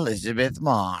Elizabeth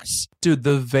Moss. Dude,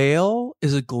 The Veil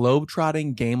is a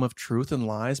globe-trotting game of truth and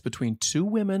lies between two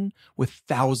women with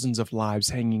thousands of lives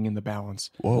hanging in the balance.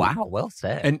 Whoa. Wow, well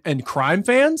said. And crime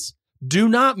fans, do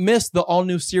not miss the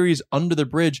all-new series Under the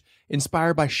Bridge,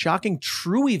 inspired by shocking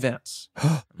true events.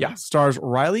 Yeah, stars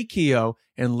Riley Keough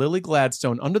and Lily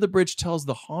Gladstone. Under the Bridge tells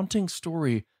the haunting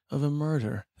story of a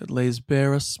murder that lays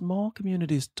bare a small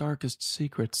community's darkest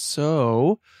secrets.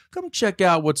 So, come check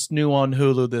out what's new on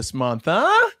Hulu this month,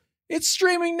 huh? It's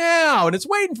streaming now, and it's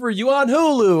waiting for you on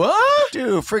Hulu, huh?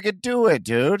 Dude, freaking do it,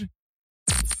 dude.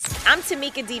 I'm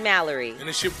Tamika D. Mallory. And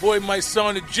it's your boy, my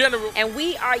son, the General. And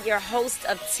we are your host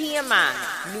of TMI.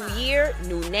 New year,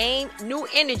 new name, new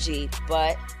energy,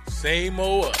 but Same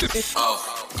old us.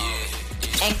 Oh, yeah.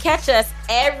 And catch us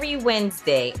every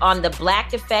Wednesday on the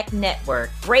Black Effect Network,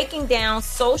 breaking down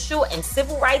social and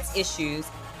civil rights issues,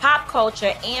 pop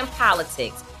culture, and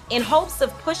politics in hopes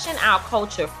of pushing our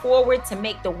culture forward to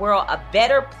make the world a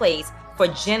better place for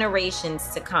generations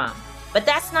to come. But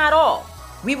that's not all.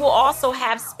 We will also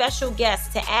have special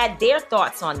guests to add their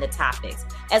thoughts on the topics,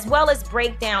 as well as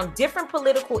break down different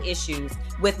political issues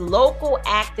with local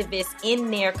activists in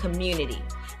their community.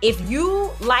 If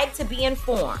you like to be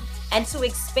informed and to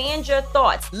expand your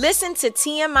thoughts, listen to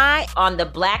TMI on the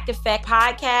Black Effect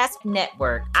Podcast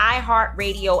Network,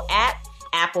 iHeartRadio app,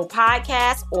 Apple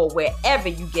Podcasts, or wherever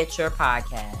you get your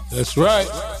podcasts. That's right.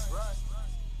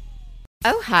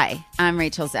 Oh, hi, I'm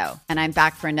Rachel Zoe, and I'm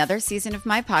back for another season of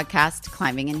my podcast,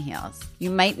 Climbing in Heels.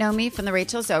 You might know me from the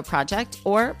Rachel Zoe Project,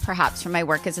 or perhaps from my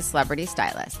work as a celebrity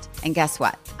stylist. And guess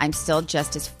what? I'm still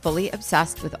just as fully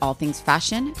obsessed with all things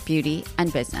fashion, beauty,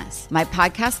 and business. My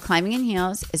podcast, Climbing in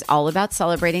Heels, is all about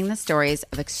celebrating the stories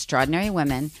of extraordinary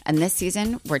women, and this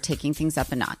season, we're taking things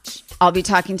up a notch. I'll be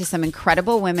talking to some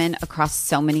incredible women across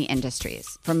so many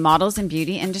industries, from models and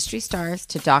beauty industry stars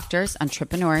to doctors,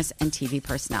 entrepreneurs, and TV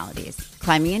personalities.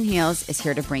 Climbing in Heels is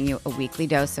here to bring you a weekly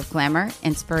dose of glamour,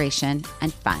 inspiration,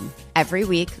 and fun. Every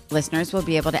week, listeners will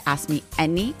be able to ask me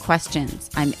any questions.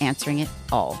 I'm answering it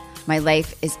all. My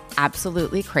life is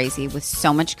absolutely crazy with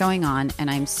so much going on,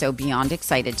 and I'm so beyond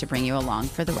excited to bring you along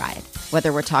for the ride.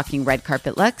 Whether we're talking red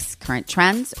carpet looks, current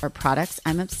trends, or products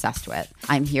I'm obsessed with,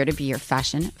 I'm here to be your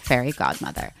fashion fairy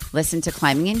godmother. Listen to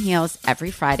Climbing in Heels every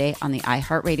Friday on the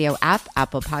iHeartRadio app,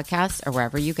 Apple Podcasts, or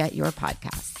wherever you get your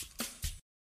podcasts.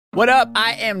 What up?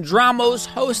 I am Dramos,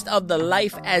 host of the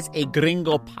Life as a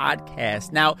Gringo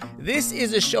podcast. Now, this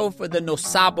is a show for the No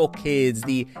Sabo kids,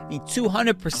 the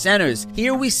 200%ers.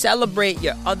 Here we celebrate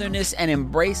your otherness and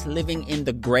embrace living in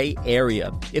the gray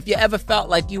area. If you ever felt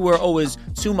like you were always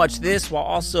too much this while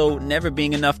also never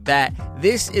being enough that,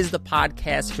 this is the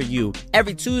podcast for you.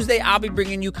 Every Tuesday, I'll be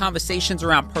bringing you conversations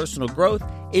around personal growth,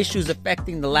 issues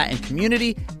affecting the Latin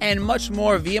community, and much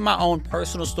more via my own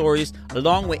personal stories,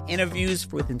 along with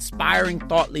interviews with inspiring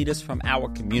thought leaders from our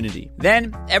community.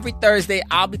 Then, every Thursday,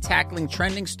 I'll be tackling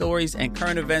trending stories and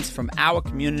current events from our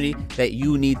community that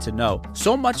you need to know.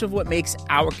 So much of what makes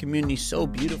our community so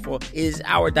beautiful is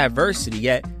our diversity,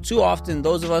 yet too often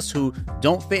those of us who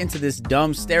don't fit into this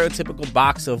dumb stereotypical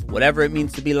box of whatever it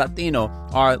means to be Latino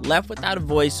are left without a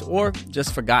voice or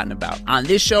just forgotten about. On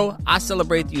this show, I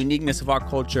celebrate the uniqueness of our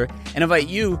culture and invite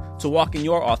you to walk in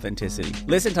your authenticity.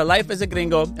 Listen to Life as a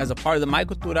Gringo as a part of the My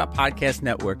Cultura Podcast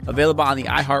Network, available on the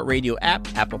iHeartRadio app,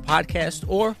 Apple Podcasts,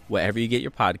 or wherever you get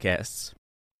your podcasts.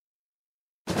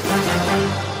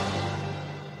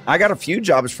 I got a few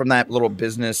jobs from that little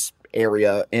business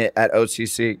area at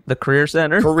OCC. The Career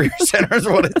Center? Career Center is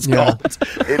what it's called.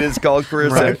 It is called Career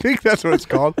Center. I think that's what it's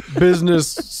called.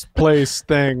 Business place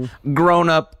thing. Grown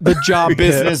up. The job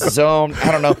business pit. zone.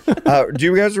 I don't know. Do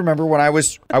you guys remember when I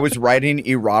was writing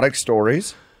erotic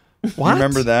stories? What? You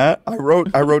remember that? I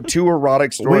wrote 2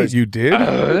 erotic stories. Wait, you did?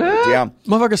 Yeah.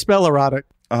 Motherfucker spell erotic.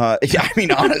 Yeah, I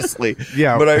mean, honestly.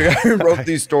 Yeah. But I wrote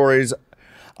these stories.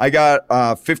 I got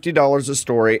 $50 a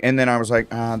story, and then I was like,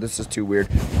 this is too weird.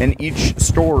 And each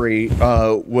story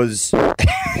was,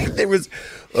 it was,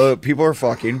 people are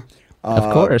fucking.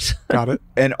 Of course. Got it.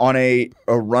 And on a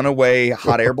runaway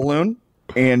hot air balloon,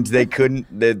 and they couldn't,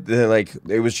 they like,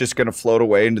 it was just going to float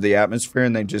away into the atmosphere,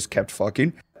 and they just kept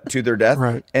fucking to their death.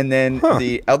 Right. And then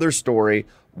the other story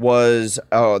was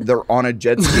they're on a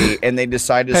jet ski and they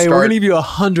decide to Hey, start. we're gonna give you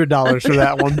 $100 for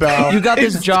that one, Bell. You got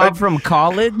this job from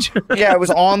college? Yeah, it was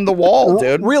on the wall,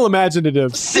 dude. Real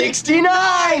imaginative.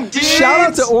 69, dude. Shout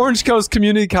out to Orange Coast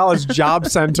Community College Job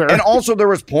Center. And also there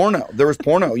was porno.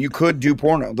 You could do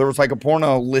porno. There was like a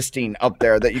porno listing up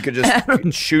there that you could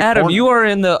just shoot. Adam, porno. you are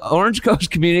in the Orange Coast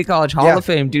Community College Hall of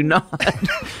Fame. Do not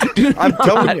I'm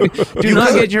telling you. do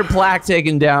not get your plaque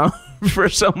taken down for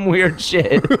some weird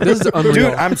shit. This is unreal.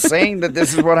 Dude, I'm saying that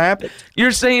this is what happened.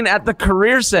 You're saying at the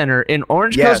Career Center in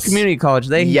Orange Yes. Coast Community College,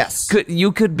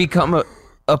 you could become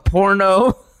a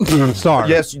porno star.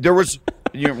 Yes, there was.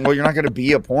 You're not going to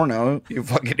be a porno. You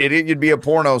fucking idiot. You'd be a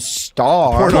porno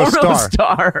star. Porno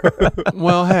star.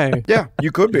 Well, hey. Yeah,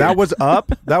 you could be. That was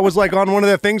up. That was like on one of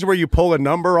the things where you pull a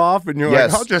number off and you're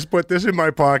Yes. like, I'll just put this in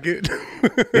my pocket.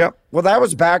 Yep. Well, that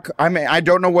was back. I mean, I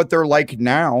don't know what they're like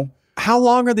now. How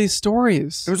long are these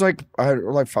stories? It was like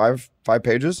five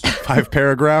pages. 5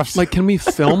 paragraphs. Like, can we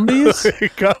film these?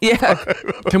 Yeah.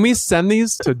 Can we send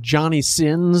these to Johnny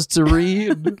Sins to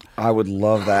read? I would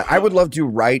love that. I would love to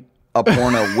write a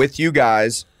porno with you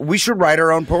guys. We should write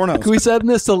our own pornos. Can we send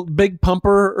this to Big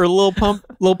Pumper or Lil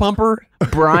Pumper?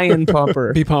 Brian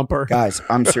Pumper. B Pumper. Guys,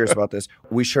 I'm serious about this.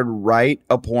 We should write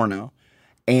a porno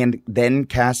and then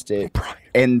cast it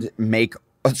and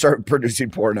start producing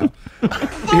porno.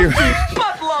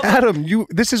 Adam,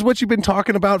 this is what you've been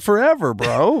talking about forever,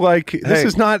 bro. Like, this Hey,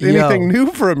 is not anything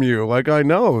new from you. Like, I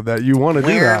know that you want to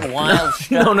do that. Wild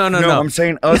No. No, I'm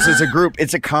saying us as a group.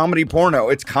 It's a comedy porno.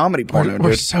 It's comedy porno,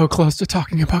 We're dude. so close to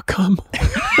talking about cum.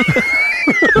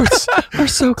 we're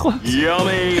so close.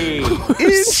 Yummy.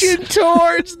 Inching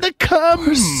towards the cum.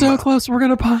 We're so close. We're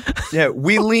gonna pop. Yeah,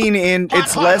 we lean in.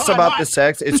 It's less about the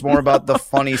sex. It's more about the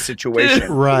funny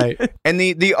situation. Right. And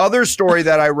the other story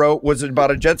that I wrote was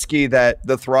about a jet ski that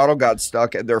the throttle got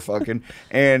stuck at their fucking,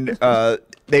 and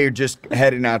they're just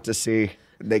heading out to sea.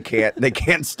 They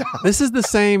can't stop. This is the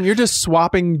same. You're just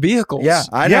swapping vehicles. Yeah,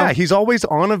 I know. Yeah, he's always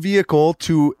on a vehicle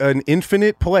to an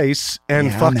infinite place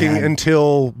and fucking man.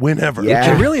 until whenever.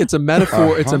 Yeah. And really, it's a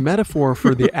metaphor. It's a metaphor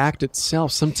for the act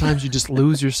itself. Sometimes you just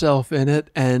lose yourself in it,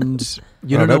 and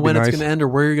you don't know that'd be when it's nice. going to end or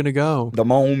where you're going to go. The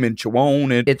moment you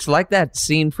want it. It's like that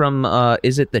scene from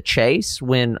is it The Chase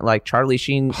when like Charlie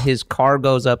Sheen, his car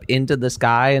goes up into the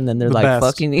sky and then they're The like best.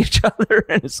 fucking each other,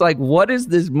 and it's like, what is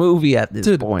this movie at this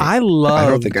Dude, point? I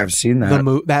love I don't think I've seen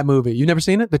that. that movie. You never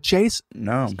seen it? The Chase?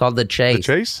 No. It's called The Chase. The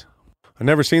Chase? I've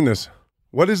never seen this.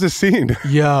 What is this scene?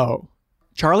 Yo.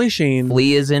 Charlie Sheen.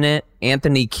 Flea is in it.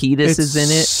 Anthony Kiedis is in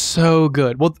it. So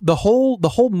good. Well, the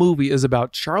whole movie is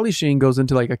about Charlie Sheen goes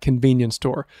into like a convenience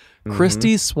store.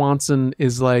 Christy Swanson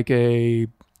is like a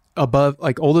above,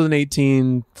 like older than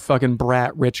 18, fucking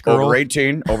brat rich girl. Over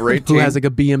 18. Who has like a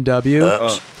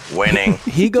BMW. Winning.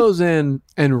 He goes in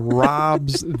and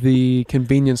robs the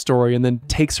convenience store and then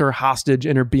takes her hostage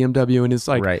in her BMW, and is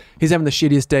like, Right. he's having the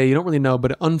shittiest day. You don't really know,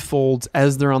 but it unfolds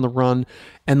as they're on the run,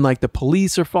 and like the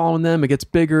police are following them. It gets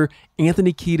bigger.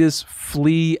 Anthony Kiedis,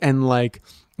 Flea, and like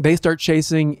they start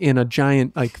chasing in a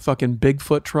giant like fucking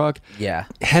Bigfoot truck. Yeah.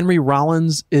 Henry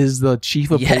Rollins is the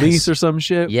chief of Yes. police or some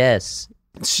shit. Yes.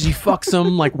 She fucks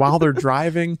them like while they're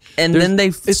driving, And then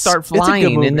they start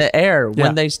flying in the air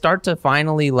when they start to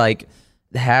finally like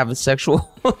have a sexual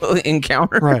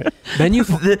encounter. Right. Then you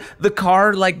the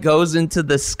car like goes into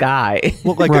the sky.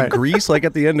 Well, like a Grease, like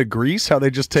at the end of Grease, how they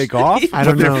just take off. I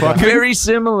don't know. Very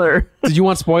similar. Did you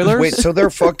want spoilers? Wait, so they're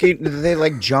fucking? They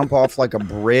like jump off like a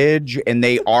bridge and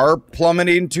they are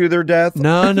plummeting to their death?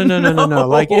 No.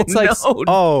 Like it's like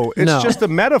Oh, it's just a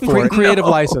metaphor. Creative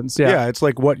license. Yeah. Yeah, it's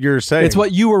like what you're saying. It's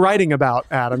what you were writing about,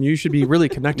 Adam. You should be really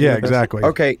connected. Yeah, with this. exactly.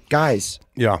 Okay, guys.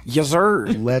 Yeah. Yes, sir.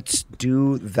 Let's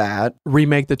do that.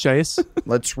 Remake The Chase.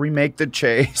 Let's remake The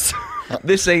Chase.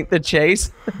 This ain't the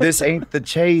chase. This ain't The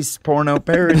Chase porno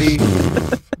parody.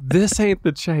 This ain't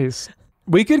The Chase.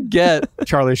 We could get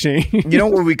Charlie Sheen. You know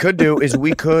what we could do is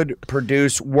we could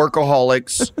produce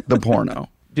Workaholics, the porno.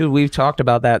 Dude, we've talked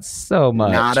about that so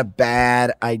much. Not a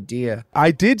bad idea.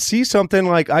 I did see something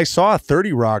like I saw a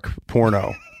 30 Rock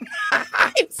porno.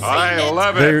 I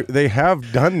love it. They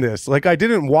have done this. Like I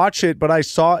didn't watch it, but I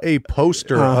saw a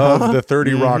poster of the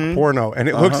 30 Rock porno, and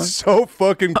it looks so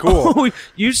fucking cool. Oh,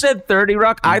 you said 30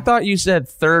 Rock? I thought you said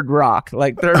Third Rock,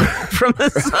 like third from the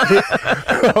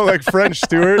sun. Oh, like French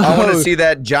Stewart. I want to see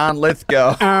that John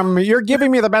Lithgow. You're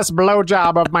giving me the best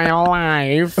blowjob of my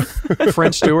life.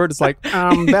 French Stewart is like,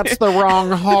 that's the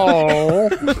wrong hole.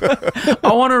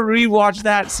 I want to rewatch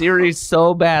that series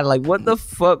so bad. Like, what the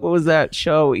fuck was that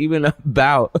show even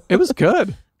about? It was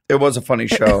good. It was a funny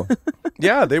show.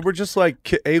 Yeah, they were just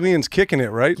like aliens kicking it,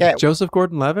 right? Yeah. Joseph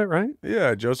Gordon-Levitt, right?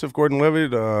 Yeah, Joseph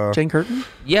Gordon-Levitt. Jane Curtin?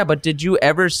 Yeah, but did you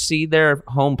ever see their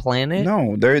home planet?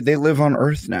 No, they live on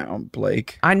Earth now,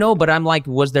 Blake. I know, but I'm like,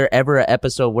 was there ever an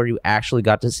episode where you actually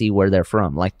got to see where they're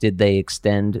from? Like, did they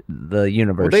extend the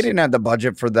universe? Well, they didn't have the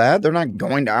budget for that. They're not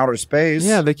going to outer space.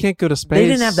 Yeah, they can't go to space. They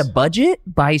didn't have the budget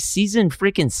by season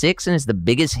freaking 6, and it's the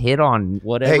biggest hit on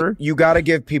whatever. Hey, you got to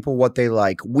give people what they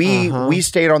like. We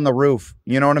stayed on the roof.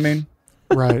 You know what I mean?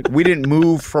 Right. We didn't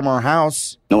move from our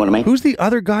house. Know what I mean? Who's the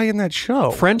other guy in that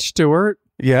show? French Stewart.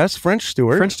 Yes, French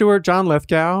Stewart. French Stewart, John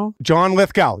Lithgow. John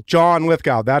Lithgow.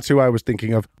 That's who I was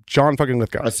thinking of. John fucking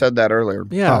Lithgow. I said that earlier.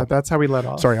 Yeah, that's how we let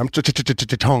off. Sorry, I'm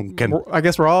chunking. I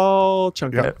guess we're all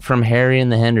chunking. From Harry and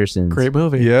the Hendersons. Great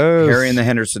movie. Yes. Harry and the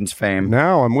Hendersons fame.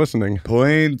 Now I'm listening.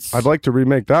 Points. I'd like to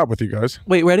remake that with you guys.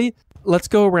 Wait, ready? Let's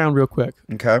go around real quick.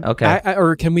 Okay. Okay.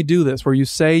 Or can we do this where you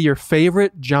say your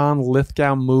favorite John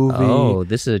Lithgow movie Oh,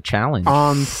 this is a challenge.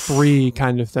 on 3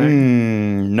 kind of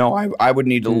thing? No, I would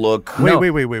need to look.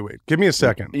 Wait. Give me a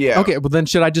second. Yeah. Okay, well then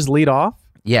should I just lead off?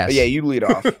 Yes. Yeah, you lead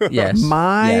off. Yes.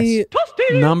 My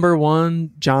number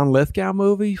 1 John Lithgow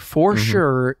movie for Mm-hmm.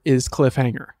 sure is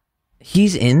Cliffhanger.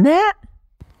 He's in that?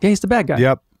 Yeah, he's the bad guy.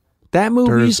 Yep. That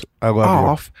movie's I love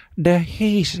off the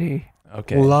hazy.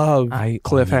 Okay. Love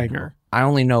Cliffhanger. I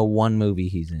only know one movie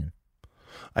he's in.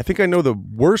 I think I know the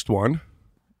worst one.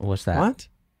 What's that? What?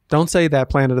 Don't say that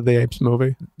Planet of the Apes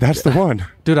movie. That's the one.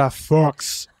 Dude, I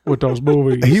fucks with those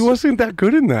movies. He wasn't that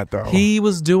good in that though. He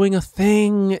was doing a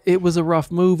thing. It was a rough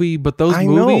movie, but those I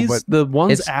know, movies, but the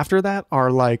ones it's- after that,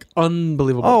 are like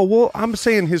unbelievable. Oh well, I'm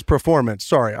saying his performance.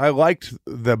 Sorry, I liked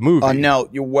the movie. No,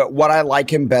 what I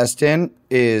like him best in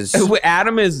is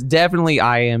Adam is definitely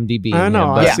IMDb. I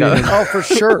know, I've seen it. Oh,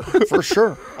 for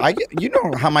sure. You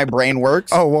know how my brain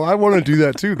works. Oh well, I want to do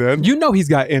that too. Then You know he's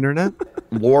got internet.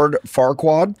 Lord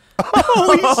Farquaad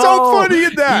oh, he's so funny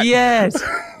in that. Yes.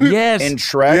 Yes. in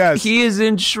Shrek. Yes. He is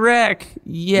in Shrek.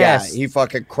 Yes. Yeah, he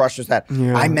fucking crushes that.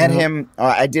 Yeah, I met him.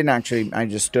 I didn't actually. I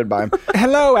just stood by him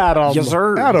Hello, Adam. Yes,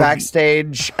 sir.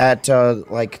 backstage at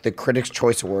like the Critics'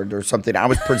 Choice Award or something. I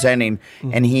was presenting,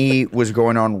 and he was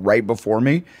going on right before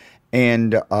me,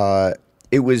 and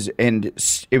it was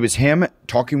him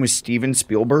talking with Steven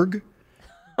Spielberg.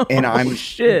 And I'm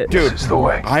shit. dude. This is the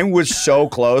way. I was so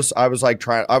close. I was like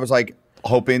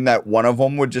hoping that one of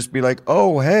them would just be like,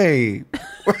 "Oh, hey."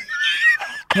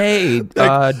 Hey,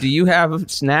 do you have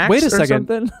snacks? Wait a or second.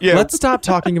 Something? Yeah. Let's stop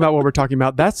talking about what we're talking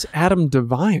about. That's Adam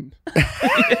Devine.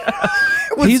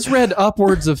 He's read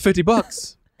upwards of 50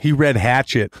 books. He read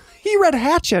Hatchet. He read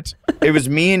Hatchet. It was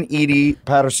me and Edie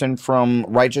Patterson from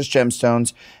Righteous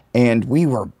Gemstones, and we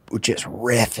were just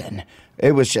riffing.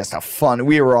 It was just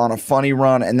we were on a funny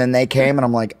run, and then they came, and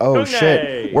I'm like, oh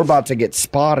shit, we're about to get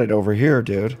spotted over here,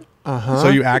 dude. So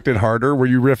you acted harder? Were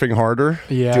you riffing harder?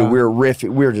 Yeah. Dude, we were riffing.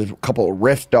 We were just a couple of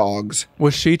riff dogs.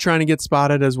 Was she trying to get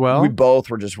spotted as well? We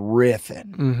both were just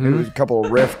riffing. It was a couple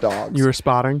of riff dogs. You were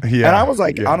spotting? Yeah. And I was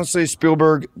like, honestly,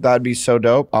 Spielberg, that'd be so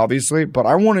dope, obviously. But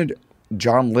I wanted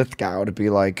John Lithgow to be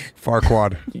like,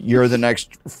 Farquaad. you're the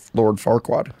next Lord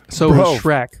Farquaad. So Bro.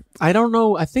 Shrek. I don't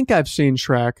know. I think I've seen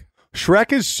Shrek.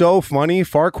 Shrek is so funny.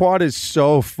 Farquaad is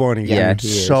so funny. Yeah, dude. he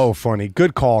is. So funny.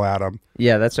 Good call, Adam.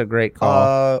 Yeah, that's a great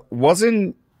call.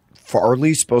 Wasn't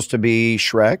Farley supposed to be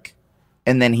Shrek,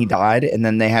 and then he died, and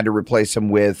then they had to replace him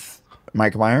with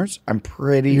Michael Myers?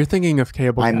 You're thinking of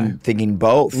Cable I'm Guy. thinking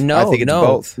both. No, I think it's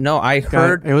both. No, I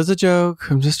heard It was a joke.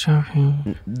 I'm just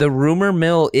joking. the rumor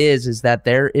mill is that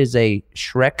there is a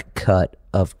Shrek cut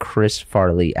of Chris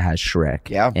Farley as Shrek.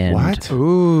 Yeah. And What?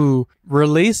 Ooh,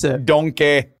 release it.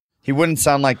 Donkey. He wouldn't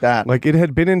sound like that. Like it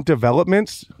had been in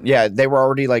development. Yeah, they were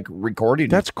already like recording.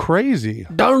 That's crazy.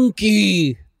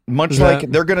 Donkey. Much Is like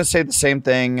that- they're going to say the same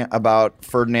thing about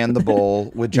Ferdinand the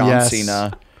Bull with John Yes.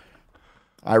 Cena.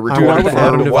 I want recorded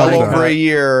Adam for to well find over that. a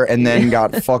year and then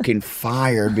got fucking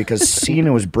fired because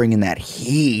Cena was bringing that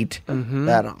heat,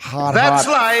 that hot That's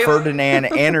life. Ferdinand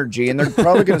energy, and they're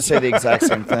probably going to say the exact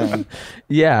same thing.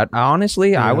 Yeah,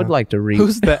 honestly, I would like to read.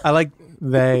 Who's that? I like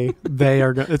they. They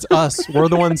are. It's us. We're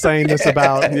the ones saying this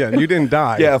about. Yeah, you didn't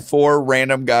die. Yeah, 4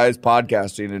 random guys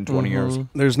podcasting in 20 years.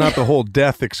 There's not the whole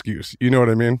death excuse. You know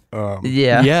what I mean?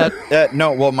 Yeah. Yet.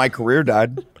 No, well, my career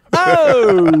died.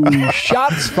 Oh,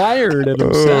 shots fired at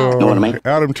himself. Know what I mean?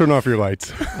 Adam, turn off your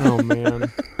lights. Oh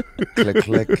man. Click,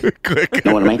 click. Click.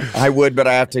 Know what I mean? I would, but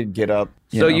I have to get up.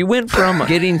 So you went from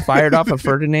getting fired off of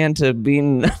Ferdinand to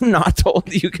being not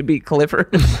told you could be Clifford.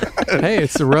 Hey,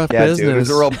 it's a rough Yeah, business. dude, it was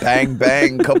a real bang,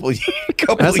 bang couple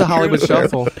That's a Hollywood years there.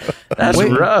 shuffle. That's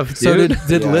Wait, rough, dude. So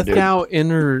did Yeah, Lithgow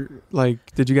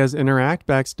did you guys interact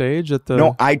backstage at the?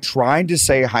 No, I tried to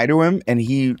say hi to him, and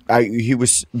he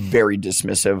was very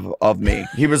dismissive of me.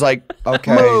 He was like,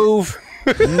 "Okay, Move.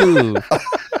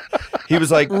 He was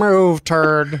like, move,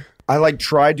 turd. I like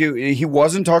tried to. He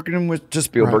wasn't talking to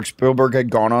Spielberg. Right. Spielberg had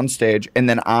gone on stage, and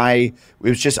then it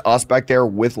was just us back there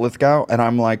with Lithgow, and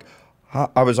I'm like,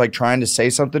 I was like trying to say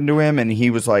something to him, and he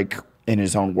was like in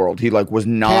his own world. He like was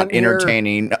not Can't hear.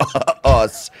 entertaining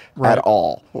us Right. at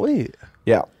all. Wait.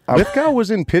 Yeah. Lithgow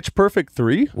was in Pitch Perfect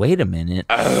 3? Wait a minute.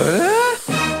 Well,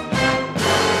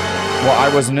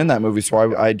 I wasn't in that movie, so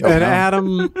I don't And know.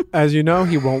 Adam, as you know,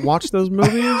 he won't watch those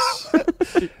movies.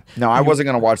 No, I wasn't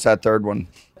going to watch that third one.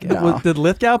 Yeah. Did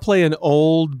Lithgow play an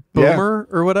old boomer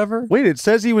or whatever? Wait, it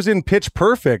says he was in Pitch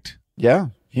Perfect. Yeah,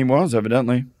 he was,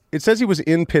 evidently. It says he was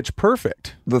in Pitch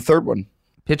Perfect. The third one.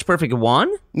 Pitch Perfect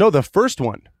 1? No, the first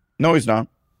one. No, he's not.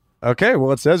 Okay,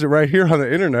 well, it says it right here on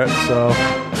the internet, so...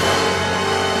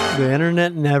 The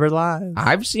internet never lies.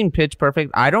 I've seen Pitch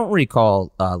Perfect. I don't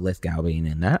recall Lithgow being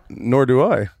in that. Nor do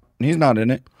I. He's not in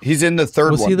it. He's in the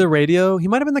third Was one. he the radio? He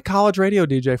might have been the college radio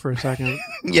DJ for a second.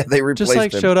 Yeah, they replaced Just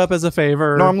like him. showed up as a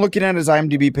favor. No, I'm looking at his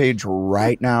IMDb page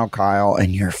right now, Kyle,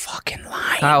 and you're fucking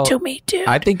lying Kyle, to me, dude.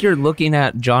 I think you're looking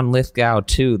at John Lithgow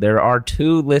too. There are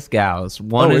 2 Lithgows.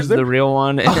 One Oh, is is there? the real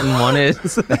one, and one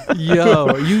is.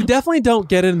 Yo, you definitely don't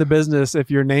get in the business if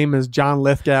your name is John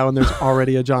Lithgow and there's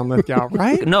already a John Lithgow,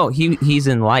 right? No, he's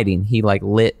in lighting. He like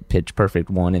lit Pitch Perfect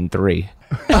 1 and 3.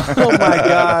 Oh my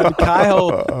God,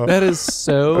 Kyle, that is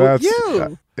so That's,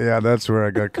 you. yeah, that's where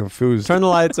I got confused. Turn the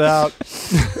lights out. Turn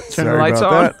the Sorry lights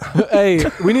about on. Hey,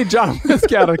 we need John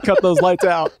Lithgow to cut those lights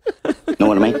out. Know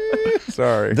what I mean?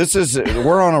 Sorry.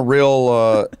 We're on a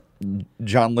real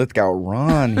John Lithgow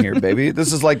run here, baby.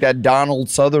 This is like that Donald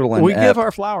Sutherland. We ep. give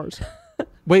our flowers.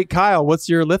 Wait, Kyle, what's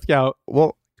your Lithgow?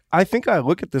 Well, I think I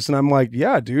look at this and I'm like,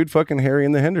 yeah, dude, fucking Harry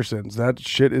and the Hendersons. That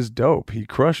shit is dope. He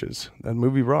crushes. That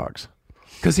movie rocks.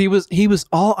 Because he was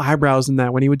all eyebrows in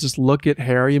that when he would just look at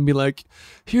Harry and be like,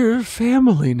 "You're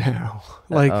family now."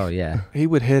 Like, Oh yeah. he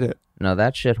would hit it. No,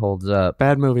 that shit holds up.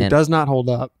 Bad movie. And- Does not hold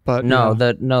up. But No,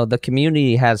 yeah. the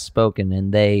community has spoken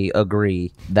and they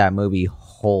agree that movie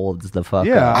holds the fuck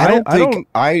Yeah, up. I don't think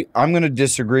I'm going to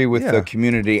disagree with Yeah. the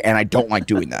community, and I don't like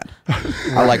doing that.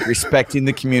 I like respecting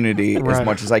the community as Right.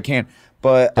 much as I can.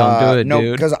 But Don't do it, no,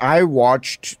 dude. because I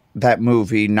watched that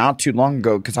movie not too long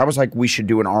ago because I was like, we should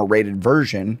do an R-rated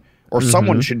version, or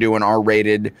someone should do an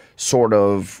R-rated sort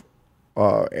of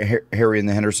Harry and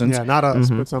the Hendersons. Yeah, not us,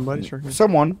 but somebody. Sure.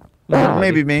 Someone,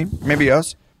 maybe me, maybe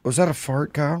us. Was that a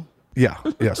fart, Kyle? Yeah,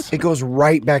 yes. It goes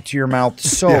right back to your mouth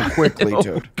so quickly,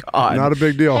 dude. Not a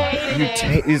big deal.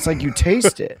 It's like you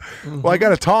taste it. Well, I got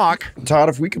to talk. Todd,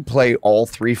 if we could play all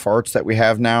 3 farts that we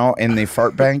have now in the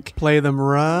fart bank. Play them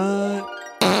right.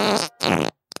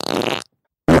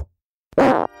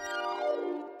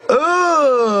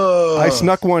 I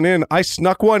snuck one in. I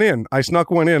snuck one in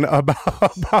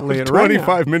about Play it right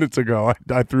 25 minutes ago.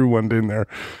 I threw one in there.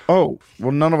 Oh,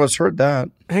 well, none of us heard that.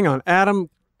 Hang on, Adam.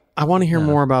 I want to hear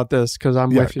more about this because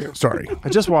I'm Yeah, with you. sorry. I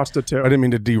just watched it too. I didn't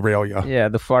mean to derail you. Yeah,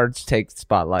 the farts take the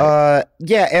spotlight.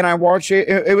 Yeah, and I watched it.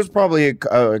 It was probably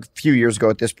a few years ago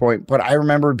at this point, but I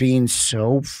remember being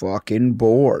so fucking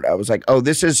bored. I was like, oh,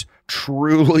 this is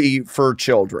truly for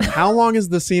children. How long is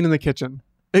the scene in the kitchen?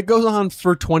 It goes on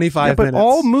for 25 but minutes.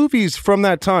 all movies from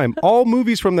that time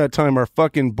are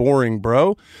fucking boring,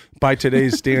 bro, by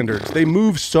today's standards. They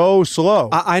move so slow.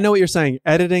 I know what you're saying.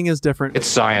 Editing is different. It's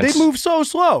science. They move so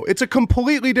slow. It's a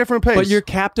completely different pace. But you're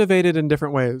captivated in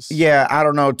different ways. Yeah, I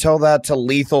don't know. Tell that to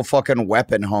Lethal fucking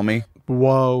Weapon, homie.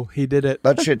 Whoa, he did it.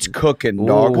 That shit's cooking,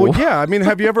 dog. Well, yeah. I mean,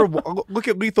 have you ever look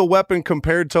at Lethal Weapon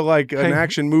compared to like an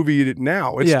action movie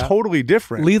now? It's totally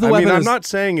different. Lethal Weapon I'm not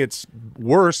saying it's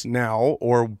worse now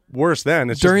or worse then.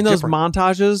 It's during just those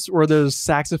montages where there's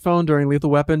saxophone during Lethal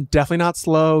Weapon. Definitely not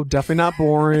slow. Definitely not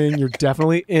boring. You're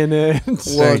definitely in it.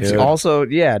 Well, it's also,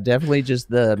 definitely just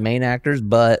the main actors,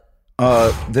 but.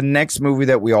 The next movie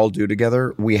that we all do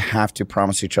together, we have to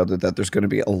promise each other that there's going to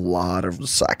be a lot of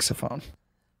saxophone.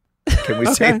 Can we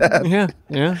say that?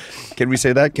 Yeah. Can we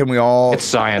say that? Can we all It's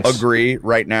science. agree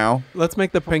right now? Let's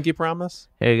make the pinky promise.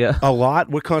 There you go. A lot?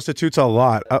 What constitutes a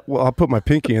lot? Well, I'll put my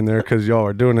pinky in there because y'all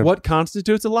are doing it. What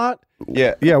constitutes a lot?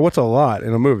 Yeah. Yeah, what's a lot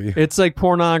in a movie? It's like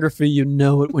pornography. You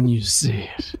know it when you see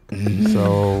it.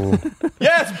 So...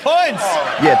 Yes, points.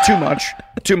 Yeah, too much.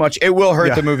 Too much. It will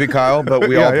hurt the movie, Kyle, but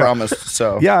we all promised,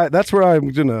 so. Yeah, that's where I'm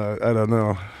gonna... I don't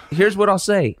know. Here's what I'll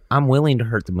say. I'm willing to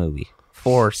hurt the movie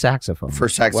for saxophone. For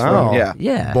saxophone, Wow.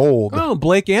 Yeah. Bold. Oh,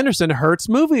 Blake Anderson hurts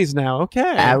movies now. Okay.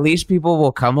 At least people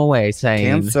will come away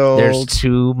saying Canceled. there's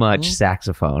too much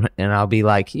saxophone. And I'll be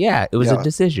like, yeah, it was a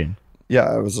decision.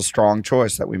 Yeah, it was a strong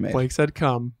choice that we made. Blake said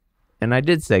come. And I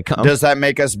did say come. Does that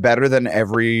make us better than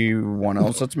everyone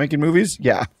else that's making movies?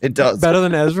 Yeah, it does. Better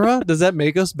than Ezra? Does that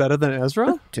make us better than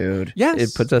Ezra? Dude. Yes.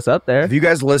 It puts us up there. Have you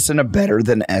guys listened to Better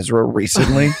Than Ezra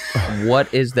recently?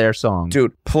 What is their song?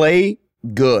 Dude, Play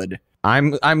Good.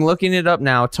 I'm looking it up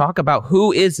now. Talk about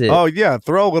who is it? Oh, yeah.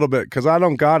 Throw a little bit because I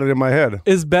don't got it in my head.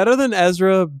 Is Better Than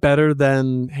Ezra better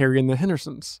than Harry and the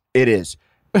Hendersons? It is.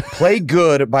 Play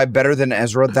Good by Better Than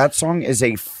Ezra. That song is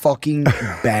a fucking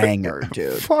banger,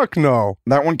 dude. Fuck no.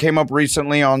 That one came up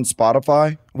recently on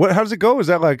Spotify. What? How does it go? Is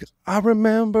that like, I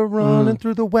remember running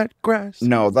through the wet grass?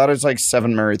 No, that is like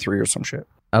 7 Mary 3 or some shit.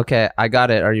 Okay, I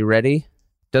got it. Are you ready?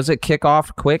 Does it kick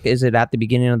off quick? Is it at the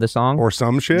beginning of the song? Or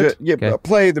some shit? Yeah, Okay.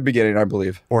 Play the beginning, I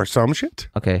believe. Or some shit?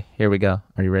 Okay, here we go.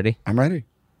 Are you ready? I'm ready.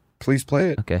 Please play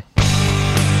it. Okay.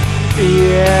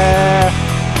 Yeah.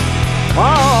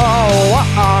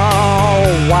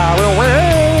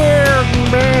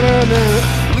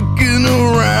 Looking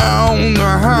around the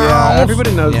house. Yeah,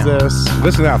 everybody knows this.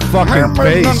 Listen to that fucking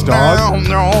bass, dog.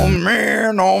 No,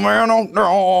 man,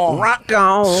 no. Rock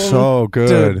on. So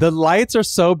good. Dude, the lights are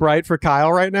so bright for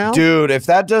Kyle right now. Dude, if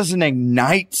that doesn't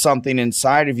ignite something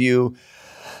inside of you,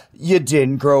 you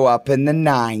didn't grow up in the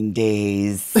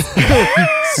 90s.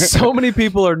 So many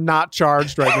people are not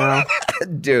charged right now.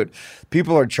 Dude,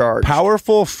 people are charged.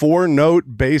 Powerful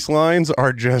 4-note bass lines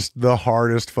are just the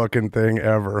hardest fucking thing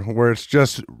ever, where it's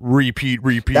just repeat.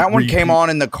 That one came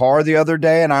on in the car the other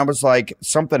day, and I was like,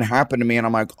 something happened to me, and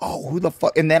I'm like, oh, who the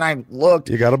fuck? And then I looked.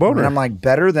 You got a boner. And I'm like,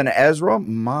 Better Than Ezra?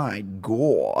 My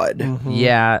God.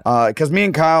 Yeah. Because me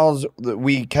and Kyle's,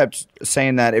 we kept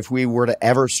saying that if we were to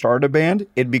ever start a band,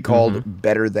 it'd be called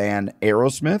Better Than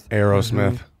Aerosmith.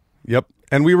 Aerosmith. Yep.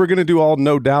 And we were going to do all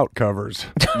No Doubt covers.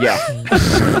 Yeah.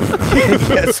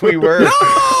 Yes, we were.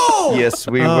 No! Yes,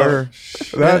 we were.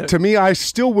 That, to me, I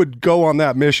still would go on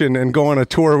that mission and go on a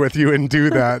tour with you and do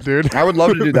that, dude. I would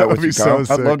love to do that with would you, be Kyle.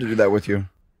 so I'd sick. love to do that with you.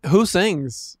 Who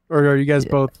sings? Or are you guys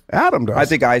both? Adam does. I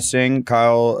think I sing.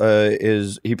 Kyle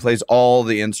he plays all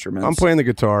the instruments. I'm playing the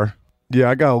guitar. Yeah,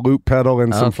 I got a loop pedal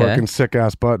and some Okay. fucking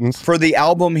sick-ass buttons. For the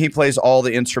album, he plays all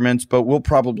the instruments, but we'll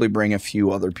probably bring a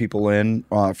few other people in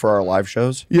for our live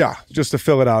shows. Yeah, just to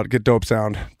fill it out, get dope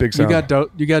sound, big sound.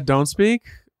 You got Don't Speak?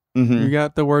 Mhm. You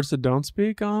got the words to Don't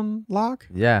Speak on lock?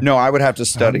 Yeah. No, I would have to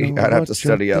study. I'd have to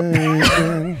study up.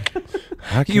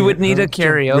 You would need a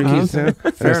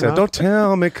karaoke. Fair enough. Don't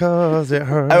tell me cause it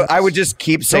hurts. I would just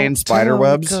keep saying Don't spider tell me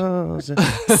webs. 'cause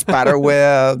it- Spider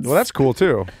webs. Well, that's cool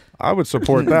too. I would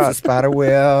support that. Spider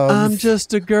webs. I'm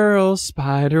just a girl,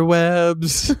 spider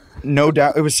webs. No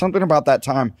Doubt. It was something about that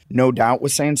time. No Doubt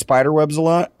was saying spider webs a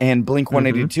lot, and Blink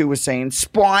 182 was saying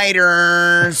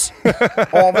spiders.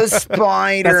 All the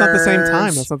spiders. That's not the same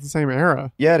time. That's not the same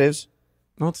era. Yeah, it is.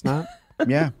 No, it's not.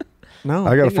 Yeah. No.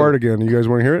 I got to fart again. You guys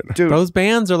want to hear it? Dude. Those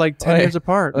bands are like 10 years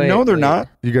apart. No, they're not.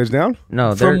 You guys down?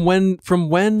 No, they're From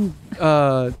when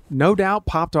No Doubt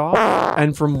popped off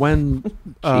and from when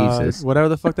Jesus. whatever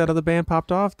the fuck that other band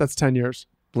popped off, that's 10 years.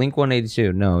 Blink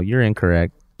 182. No, you're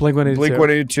incorrect. Blink 182. Blink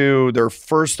 182, their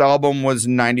first album was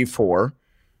 94.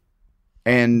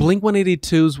 And Blink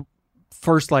 182's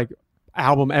first like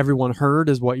album everyone heard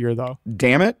is what year though?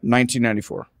 damn it,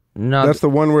 1994. No, That's the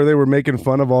one where they were making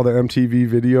fun of all the MTV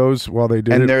videos while they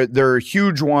did And it. their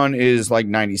huge one is like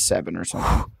 97 or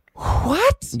something.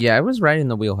 What? Yeah, it was right in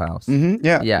the wheelhouse. Mm-hmm.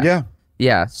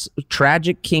 Yeah.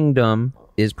 Tragic Kingdom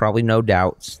is probably No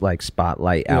Doubt's like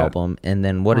spotlight album, and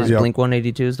then what is Blink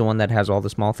 182 is the one that has all the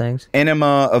small things.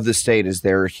 Enema of the State is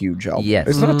their huge album. Yes,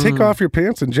 It's not Take Off Your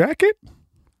Pants and Jacket?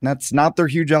 That's not their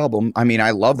huge album. I mean,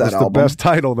 I love that That's album. the best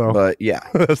title, though. But yeah.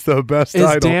 That's the best Is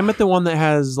title. Damn It the one that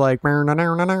has like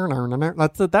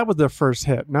that was their first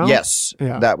hit? No. Yes.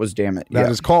 Yeah. That was Damn It.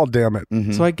 That is called Damn It.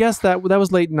 Mhm. So I guess that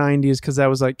was late '90s because that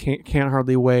was like can't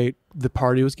hardly wait. The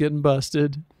party was getting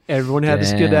busted. Everyone had to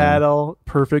Damn. skedaddle.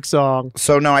 Perfect song.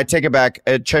 So no, I take it back.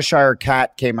 Cheshire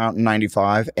Cat came out in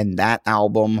 95, and that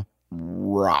album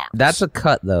rocks. That's a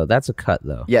cut though.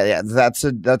 Yeah, that's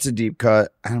a deep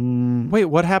cut. Wait,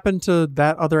 what happened to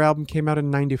that other album? Came out in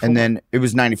 '94, And then it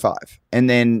was 95, and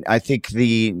then I think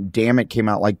the Damn It came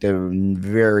out like the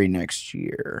very next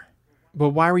year. But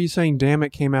why were you saying "Damn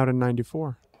It" came out in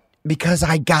 '94? Because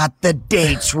I got the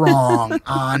dates wrong,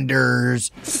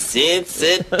 Anders.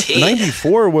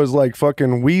 94 was like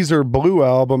fucking Weezer Blue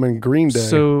album and Green Day.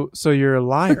 So you're a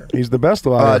liar. He's the best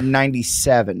liar.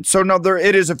 97. So no,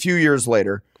 it is a few years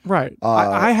later. Right.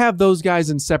 I have those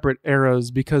guys in separate eras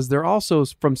because they're also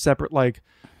from separate, like,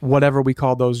 whatever we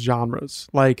call those genres.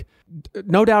 Like,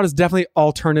 No Doubt is definitely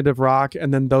alternative rock,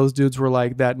 and then those dudes were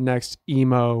like that next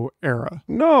emo era.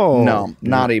 No,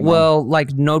 not even. Well,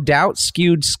 like No Doubt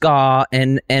skewed ska,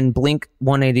 and Blink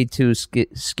 182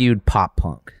 skewed pop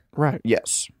punk. Right.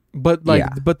 Yes. But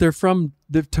but they're from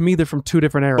to me they're from two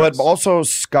different eras. But also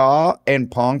ska and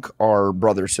punk are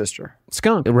brother sister.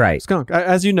 Skunk. Right. Skunk.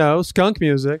 As you know, skunk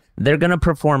music. They're going to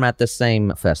perform at the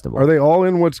same festival. Are they all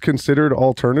in what's considered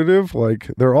alternative?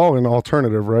 Like, they're all in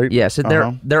alternative, right? Yes,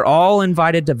 they're all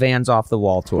invited to Vans Off the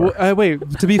Wall tour. Well, wait,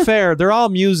 to be fair, they're all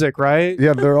music, right?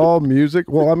 Yeah, they're all music.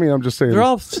 Well, I mean, I'm just saying.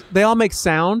 They all make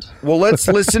sound. Well, let's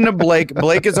listen to Blake.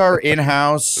 Blake is our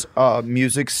in-house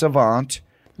music savant.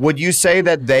 Would you say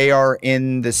that they are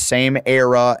in the same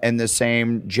era and the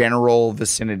same general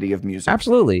vicinity of music?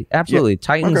 Absolutely. Yeah.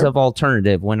 Titans Okay. of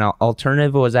Alternative. When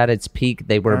Alternative was at its peak,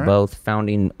 they were All right. both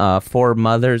founding for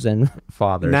mothers and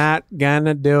fathers. Not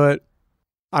gonna do it.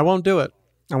 I won't do it.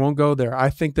 I won't go there.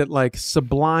 I think that like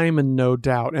Sublime and No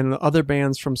Doubt and other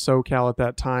bands from SoCal at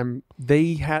that time,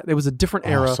 it was a different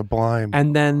era. Sublime.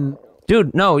 And then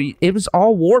Dude, no, it was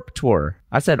all Warped Tour.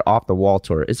 I said Off the Wall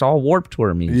tour. It's all Warped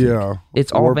Tour music. Yeah.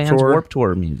 It's all Warped Vans Tour. Warped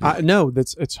Tour music. no,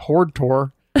 it's Horde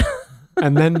Tour.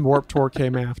 And then Warped Tour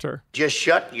came after. Just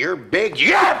shut your big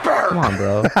yapper. Come on,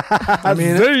 bro. I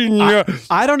mean,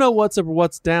 I don't know what's up or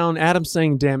what's down. Adam's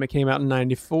saying, damn, it came out in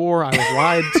 94. I was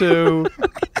lied to.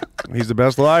 He's the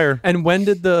best liar. And when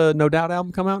did the No Doubt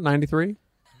album come out? 93?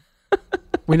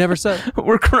 We never said.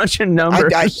 We're crunching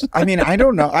numbers. I mean, I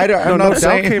don't know. I'm No not Doubt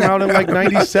saying came out in like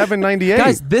 97, 98.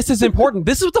 Guys, this is important.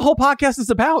 This is what the whole podcast is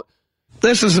about.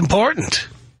 This is important.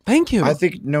 Thank you. I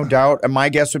think No Doubt. And my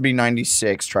guess would be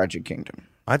 96. Tragic Kingdom.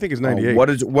 I think it's 98.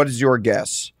 What is your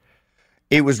guess?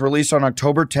 It was released on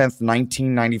October 10th,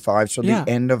 1995. So Yeah.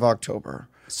 the end of October.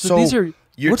 So these are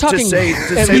we're talking to say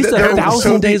at least that they're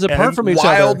 1,000 days apart from each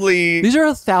wildly, other. These are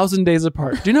 1,000 days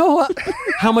apart. Do you know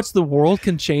how much the world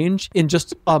can change in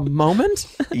just a moment?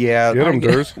 Yeah. Get 'em,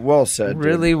 Durs. Well said. dude.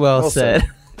 Really well said.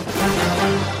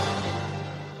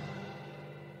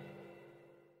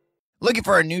 Looking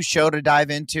for a new show to dive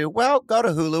into? Well, go to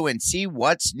Hulu and see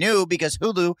what's new because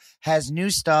Hulu has new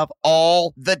stuff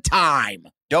all the time.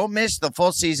 Don't miss the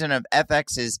full season of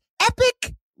FX's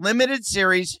epic limited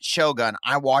series Shogun.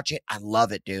 I watch it. I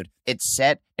love it, dude. It's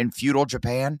set in feudal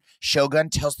Japan. Shogun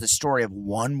tells the story of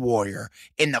one warrior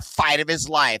in the fight of his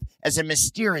life as a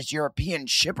mysterious European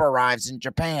ship arrives in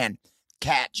Japan.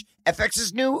 Catch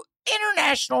FX's new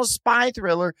international spy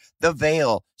thriller, The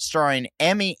Veil, starring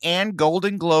Emmy and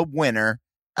Golden Globe winner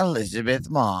Elizabeth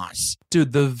Moss.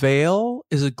 Dude, The Veil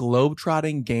is a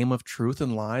globe-trotting game of truth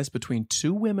and lies between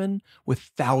two women with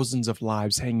thousands of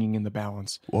lives hanging in the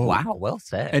balance. Wow, well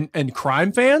said. And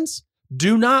crime fans,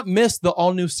 do not miss the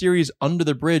all-new series Under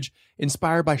the Bridge,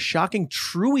 inspired by shocking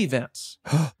true events.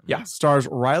 Yeah, stars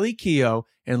Riley Keough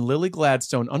and Lily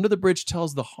Gladstone. Under the Bridge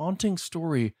tells the haunting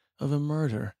story of a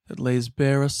murder that lays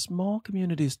bare a small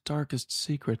community's darkest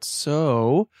secrets.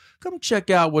 So, come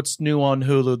check out what's new on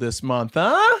Hulu this month,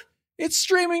 huh? It's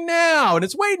streaming now, and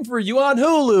it's waiting for you on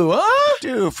Hulu, huh?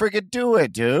 Dude, freaking do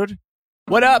it, dude.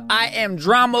 What up? I am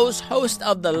Dramos, host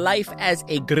of the Life as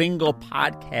a Gringo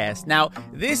podcast. Now,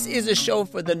 this is a show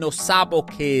for the No Sabo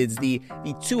kids, the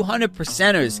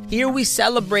 200%ers. Here we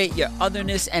celebrate your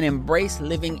otherness and embrace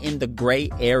living in the gray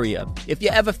area. If you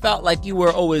ever felt like you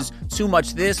were always too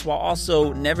much this while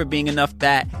also never being enough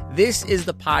that, this is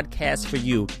the podcast for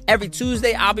you. Every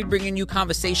Tuesday, I'll be bringing you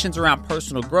conversations around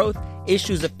personal growth,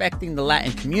 issues affecting the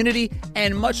Latin community,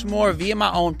 and much more via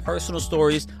my own personal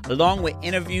stories, along with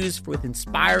interviews with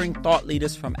inspiring thought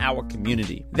leaders from our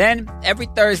community. Then, every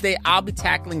Thursday, I'll be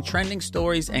tackling trending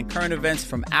stories and current events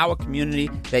from our community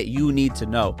that you need to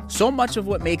know. So much of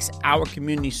what makes our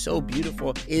community so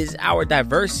beautiful is our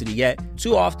diversity, yet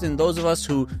too often those of us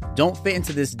who don't fit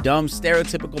into this dumb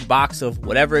stereotypical box of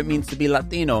whatever it means to be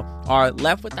Latino are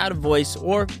left without a voice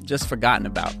or just forgotten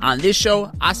about. On this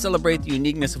show, I celebrate the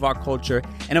uniqueness of our culture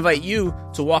and invite you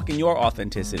to walk in your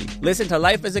authenticity. Listen to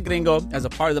Life as a Gringo as a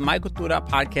part of the My Cultura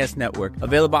Podcast Network,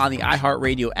 available on the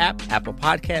iHeartRadio app, Apple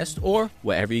Podcasts, or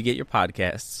wherever you get your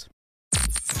podcasts.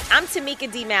 I'm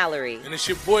Tamika D. Mallory. And it's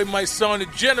your boy, my son, the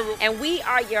General. And we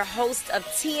are your hosts of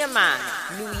TMI.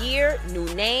 New year, new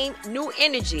name, new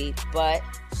energy, but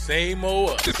same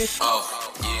old us.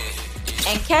 Oh, yeah.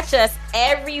 And catch us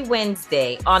every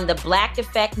Wednesday on the Black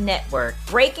Effect Network,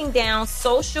 breaking down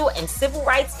social and civil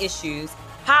rights issues,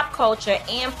 pop culture,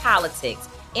 and politics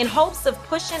in hopes of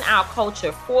pushing our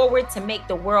culture forward to make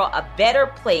the world a better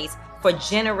place for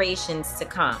generations to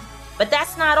come. But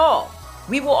that's not all.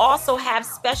 We will also have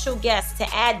special guests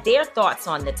to add their thoughts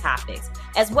on the topics,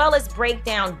 as well as break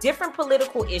down different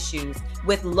political issues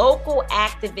with local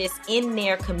activists in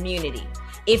their community.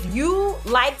 If you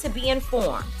like to be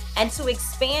informed and to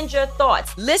expand your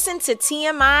thoughts, listen to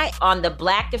TMI on the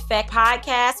Black Effect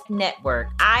Podcast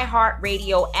Network,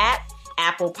 iHeartRadio app,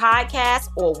 Apple Podcasts,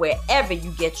 or wherever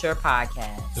you get your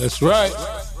podcasts. That's right.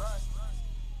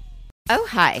 Oh,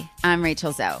 hi, I'm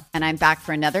Rachel Zoe, and I'm back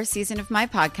for another season of my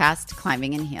podcast,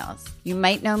 Climbing in Heels. You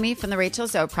might know me from the Rachel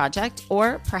Zoe Project,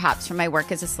 or perhaps from my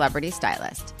work as a celebrity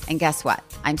stylist. And guess what?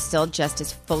 I'm still just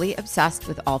as fully obsessed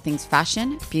with all things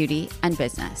fashion, beauty, and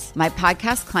business. My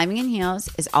podcast, Climbing in Heels,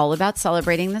 is all about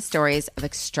celebrating the stories of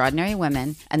extraordinary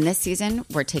women, and this season,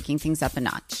 we're taking things up a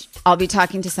notch. I'll be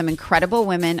talking to some incredible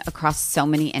women across so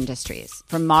many industries,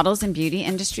 from models and beauty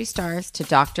industry stars to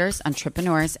doctors,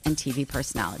 entrepreneurs, and TV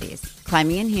personalities.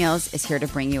 Climbing in Heels is here to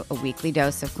bring you a weekly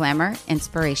dose of glamour,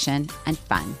 inspiration, and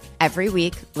fun. Every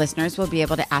week, listeners will be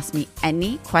able to ask me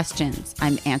any questions.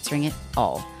 I'm answering it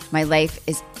all. My life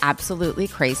is absolutely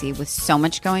crazy with so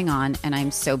much going on, and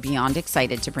I'm so beyond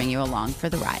excited to bring you along for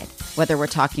the ride. Whether we're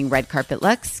talking red carpet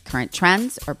looks, current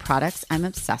trends, or products I'm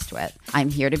obsessed with, I'm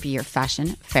here to be your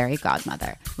fashion fairy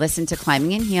godmother. Listen to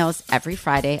Climbing in Heels every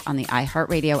Friday on the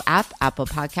iHeartRadio app, Apple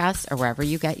Podcasts, or wherever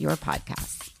you get your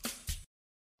podcasts.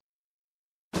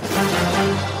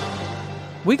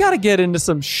 We got to get into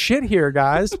some shit here,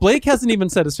 guys. Blake hasn't even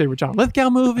said his favorite John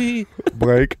Lithgow movie.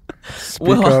 Blake,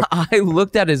 well, I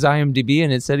looked at his IMDb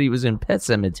and it said he was in Pet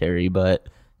Sematary, but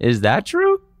is that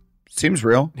true? Seems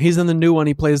real. He's in the new one.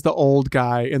 He plays the old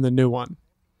guy in the new one.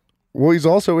 Well, he's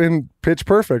also in Pitch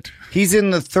Perfect. He's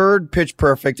in the third Pitch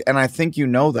Perfect, and I think you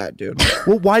know that, dude.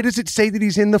 Well, why does it say that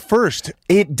he's in the first?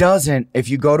 It doesn't. If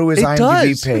you go to his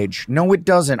IMDb page. No, it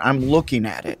doesn't. I'm looking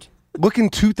at it. Look in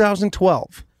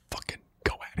 2012. Fucking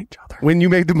go at each other. When you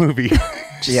made the movie.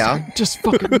 Just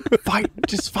fucking fight.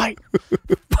 Just fight.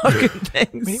 Fucking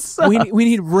things. We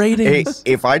need ratings.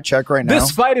 Hey, if I check right now.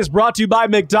 This fight is brought to you by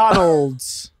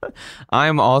McDonald's.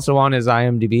 I'm also on his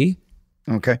IMDb.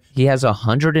 Okay. He has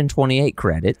 128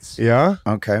 credits. Yeah.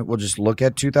 Okay. We'll just look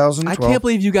at 2012. I can't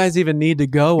believe you guys even need to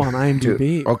go on IMDb.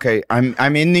 Dude, okay.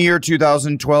 I'm in the year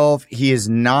 2012. He is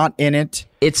not in it.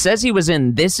 It says he was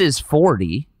in This Is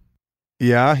 40.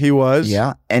 Yeah, he was.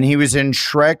 Yeah. And he was in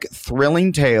Shrek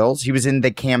Thrilling Tales. He was in The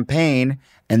Campaign.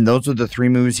 And those are the three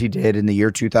movies he did in the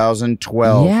year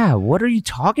 2012. Yeah. What are you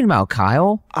talking about,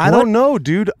 Kyle? I don't know,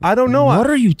 dude. I don't know. What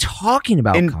are you talking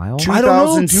about, Kyle?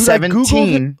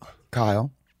 2017.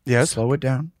 Kyle. Yes. Slow it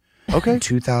down. Okay.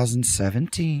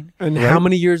 2017. And how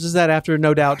many years is that after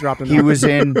No Doubt dropped? He was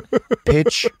in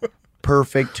Pitch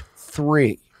Perfect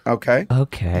 3. Okay.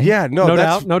 Okay. Yeah, no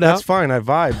doubt. That's fine. I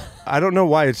vibe. I don't know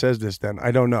why it says this then.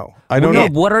 I don't know. I don't know.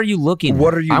 What are you looking at?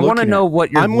 What are you I want to looking know at?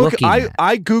 what you're looking at.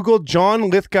 I Googled John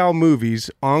Lithgow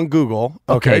movies on Google.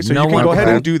 Okay, so no you can one go ahead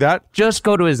can. and do that. Just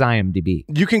go to his IMDb.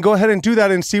 You can go ahead and do that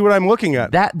and see what I'm looking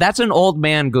at. That's an old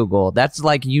man Google. That's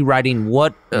like you writing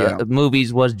what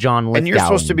movies was John Lithgow And you're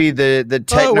supposed to be the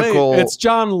technical. Oh, wait, it's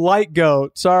John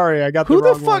Lightgoat. Sorry, I got the Who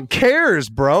wrong the fuck one. cares,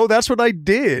 bro? That's what I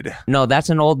did. No, that's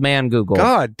an old man Google.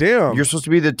 God damn. You're supposed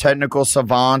to be the technical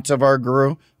savant of our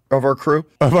group. Of our crew?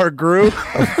 Of our group?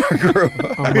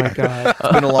 Oh my God.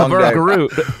 It's been a long of our day.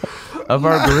 group. Of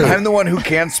our group. I'm the one who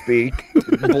can't speak.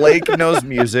 Blake knows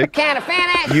music. Can't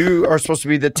finish. You are supposed to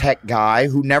be the tech guy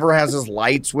who never has his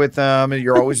lights with him, and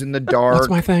you're always in the dark. What's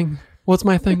my thing?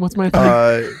 What's my thing?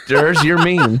 Durs, you're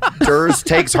mean. Durs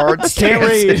takes hard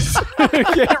stances.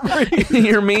 Can't read.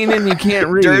 You're mean and you can't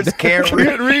read. Durs can't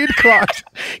read. Clocks.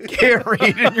 Can't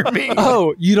read and you're mean.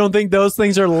 Oh, you don't think those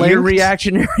things are linked? You're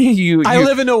reactionary. I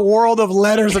live in a world of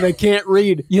letters and I can't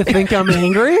read. You think I'm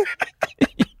angry?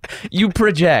 You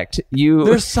project.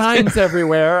 There's signs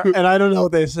everywhere, and I don't know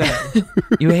what they say.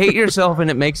 You hate yourself,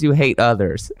 and it makes you hate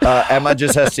others. Emma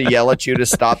just has to yell at you to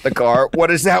stop the car. What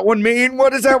does that one mean?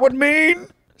 What does that one mean?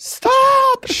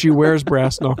 Stop! She wears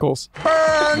brass knuckles.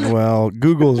 Well,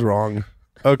 Google's wrong.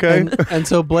 Okay. And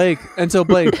so Blake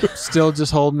still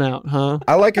just holding out, huh?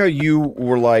 I like how you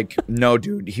were like, no,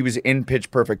 dude, he was in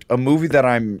Pitch Perfect, a movie that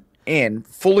I'm in,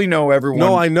 fully know everyone.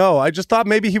 No, I know. I just thought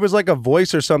maybe he was like a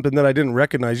voice or something that I didn't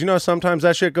recognize. You know, sometimes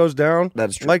that shit goes down.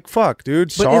 That's true. Like, fuck, dude.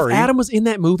 But Sorry. if Adam was in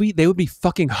that movie, they would be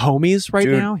fucking homies right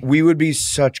Dude, now. we would be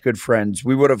such good friends.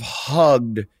 We would have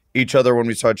hugged each other when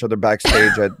we saw each other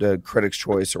backstage at the Critics'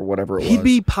 Choice or whatever it was. He'd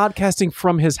be podcasting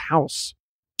from his house.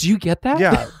 Do you get that?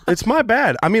 Yeah, it's my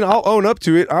bad. I mean, I'll own up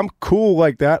to it. I'm cool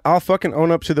like that. I'll fucking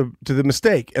own up to the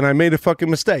mistake, and I made a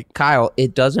fucking mistake. Kyle,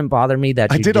 it doesn't bother me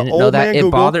that I you did an didn't know old that. man It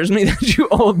Google. bothers me that you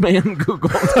old man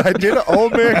Googled. I did an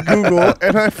old man Google,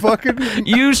 and I fucking...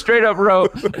 You straight up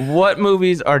wrote, what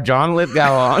movies are John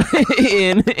Lithgow on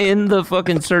in the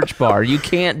fucking search bar. You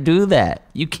can't do that.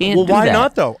 You can't Well, do why that.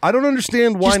 not, though? I don't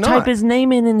understand why Just not. type his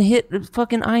name in and hit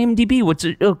fucking IMDb, which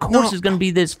of course is going to be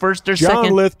this first or John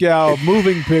second. Lithgow,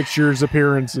 moving pictures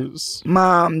appearances.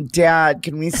 Mom, Dad,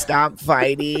 can we stop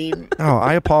fighting? Oh,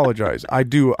 I apologize. I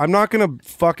do. I'm not gonna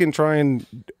fucking try and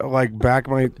like back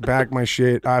my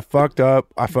shit. I fucked up.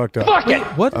 Fuck it.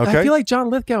 What? I Okay. feel like John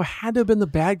Lithgow had to have been the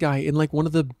bad guy in like one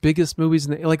of the biggest movies,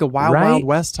 in like a Wild Right? Wild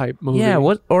West type movie. Yeah,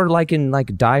 what or like in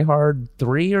like Die Hard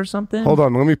 3 or something? Hold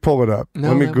on. Let me pull it up. No,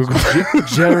 let me that was Google.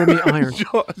 Jeremy Irons.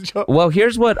 Well,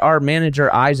 here's what our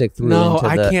manager Isaac threw No, into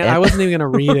I the can't. I wasn't even gonna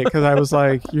read it because I was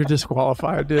like, "You're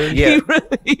disqualified, dude." Yeah.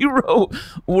 He wrote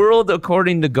World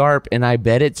According to Garp, and I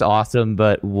bet it's awesome,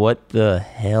 but what the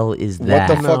hell is that?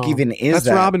 What the fuck even is That's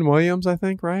that? Robin Williams, I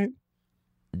think, right?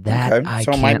 That Okay, I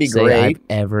so it can't might be say great. I've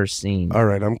ever seen. All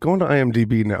right, I'm going to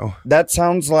IMDb now. That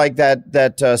sounds like that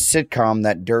sitcom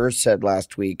that Durs said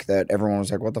last week that everyone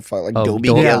was like, what the fuck? Like Oh, Dobie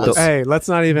Dobie Gillis. Hey, let's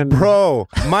not even. Bro,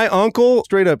 my uncle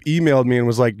straight up emailed me and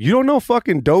was like, "You don't know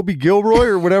fucking Dobie Gilroy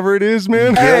or whatever it is,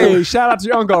 man." Hey, shout out to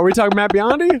your uncle. Are we talking Matt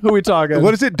Biondi? Who are we talking?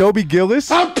 What is it, Dobie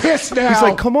Gillis? I'm pissed now. He's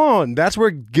like, "Come on, that's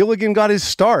where Gilligan got his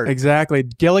start." Exactly.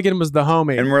 Gilligan was the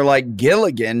homie. And we're like,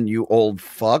 Gilligan, you old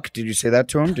fuck. Did you say that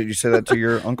to him? Did you say that to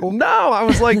your uncle? No, I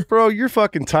was like, "Bro, you're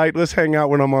fucking tight. Let's hang out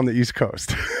when I'm on the East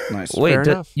Coast." Nice. Wait, Fair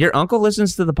enough. your uncle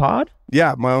listens to the pod?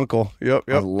 Yeah, my uncle. Yep.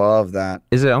 I love that.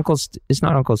 Is it Uncle? It's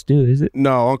not Uncle Stu, is it?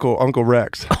 No, Uncle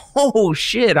Rex. Oh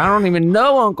shit! I don't even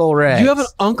know Uncle Rex. You have an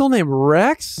uncle named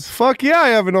Rex? Fuck yeah, I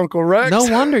have an Uncle Rex. No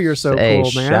wonder you're so Hey,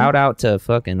 cool, man. shout out to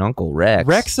fucking Uncle Rex.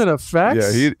 Rex and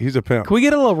Effects? Yeah, he's a pimp. Can we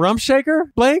get a little rump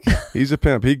shaker, Blake? He's a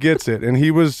pimp. He gets it, and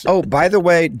he was Oh, by the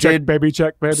way, Check, baby,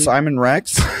 check, baby. Simon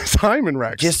Rex Simon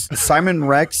Rex. Simon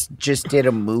Rex just did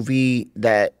a movie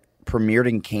that premiered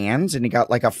in Cannes, and he got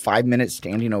like a 5-minute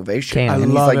standing ovation. Cannes. I And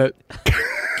he's love like, it.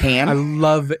 Cannes? I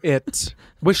love it.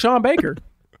 With Sean Baker.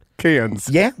 Cans.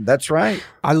 Yeah, that's right.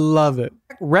 I love it.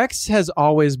 Rex has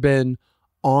always been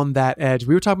on that edge.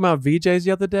 We were talking about VJs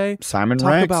the other day. Simon Talk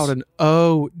Rex. about an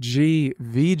OG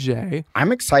VJ.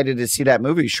 I'm excited to see that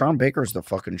movie. Sean Baker's the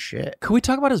fucking shit. Could we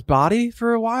talk about his body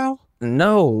for a while?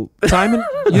 No. Simon,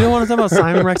 you don't want to talk about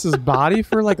Simon Rex's body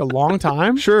for like a long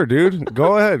time? Sure, dude.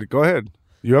 Go ahead. Go ahead.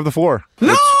 You have the floor.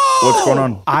 What's going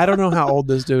on? I don't know how old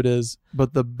this dude is,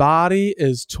 but the body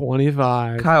is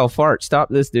 25. Kyle Fart, stop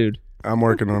this dude. I'm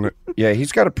working on it. Yeah,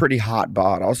 he's got a pretty hot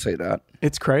bod. I'll say that.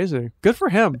 It's crazy. Good for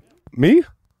him. Me?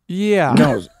 Yeah.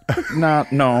 No,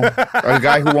 no. A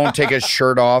guy who won't take his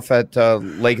shirt off at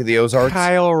Lake of the Ozarks.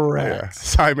 Kyle Rex.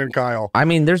 Simon Kyle. I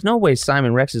mean, there's no way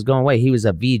Simon Rex is going away. He was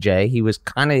a VJ. He was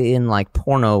kind of in like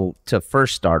porno to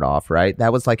first start off, right?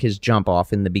 That was like his jump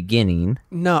off in the beginning.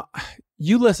 No,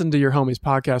 you listened to your homie's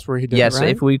podcast where he did Yes, it, right?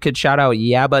 if we could shout out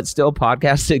Yeah But Still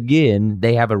podcast again,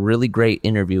 they have a really great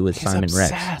interview with He's Simon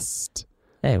Rex. obsessed.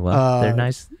 Hey, well, they're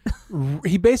nice.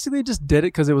 He basically just did it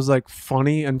because it was like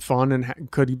funny and fun and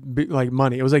could be like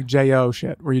money. It was like J.O.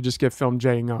 shit where you just get filmed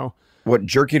J and O. What,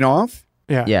 jerking off?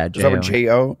 Yeah. Yeah, Is that what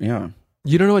J.O. J.O.? Yeah.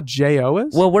 You don't know what J.O.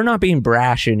 is? Well, we're not being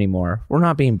brash anymore. We're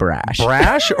not being brash.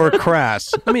 Brash or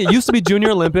crass? I mean, it used to be Junior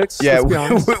Olympics. Yeah, let's be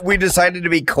honest. we decided to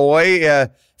be coy.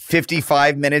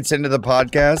 55 minutes into the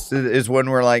podcast is when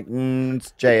we're like,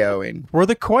 it's J-O-ing. We're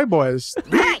the Koi Boys.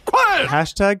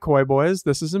 Hashtag Koi Boys.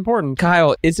 This is important.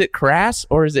 Kyle, is it crass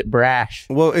or is it brash?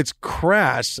 Well, it's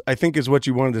crass, I think is what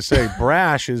you wanted to say.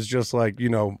 Brash is just like,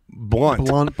 blunt.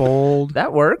 Blunt, bold.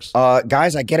 That works.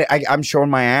 Guys, I get it. I'm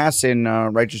showing my ass in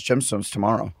Righteous Gemstones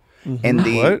tomorrow. And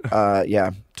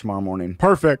the tomorrow morning.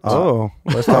 Perfect.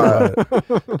 Let's talk about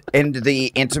it. And the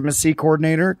intimacy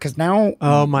coordinator, because now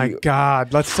oh my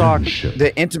God, let's talk.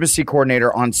 The intimacy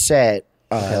coordinator on set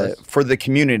for the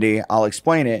community, I'll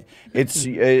explain it.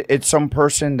 It's some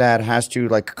person that has to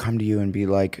like come to you and be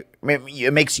like,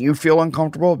 it makes you feel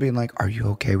uncomfortable being like, are you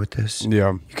okay with this?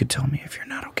 Yeah. You could tell me if you're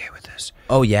not okay with this.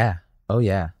 Oh yeah.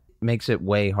 Makes it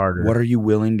way harder. What are you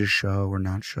willing to show or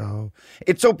not show?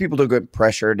 It's so people don't get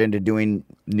pressured into doing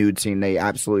nude scene they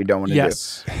absolutely don't want to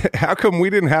do. How come we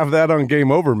didn't have that on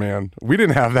Game Over, Man? We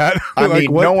didn't have that. I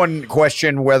mean, no one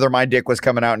questioned whether my dick was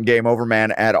coming out in Game Over,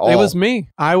 Man at all. It was me.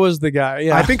 I was the guy.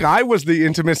 Yeah. I think I was the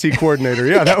intimacy coordinator.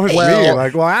 Yeah, that was me.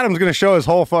 Like, Adam's going to show his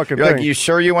whole fucking You're thing. like, you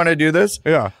sure you want to do this?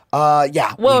 Yeah.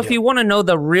 Yeah. Well, if you want to know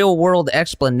the real world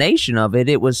explanation of it,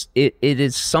 it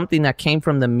is something that came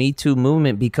from the Me Too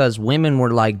movement because women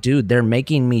were like, dude, they're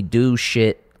making me do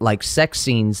shit like sex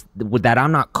scenes that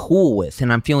I'm not cool with,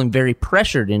 and I'm feeling very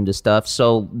pressured into stuff.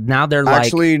 So now they're like,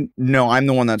 actually, no, I'm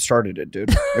the one that started it, dude.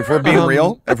 If we're being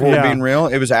real,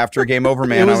 it was after Game Over,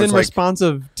 Man. It was in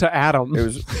responsive to Adam. It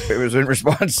was in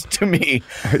response to me.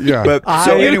 Yeah. But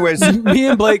anyways, me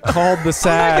and Blake called the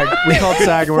SAG. We called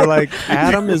SAG and we're like,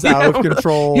 Adam is out of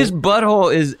control. His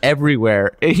butthole is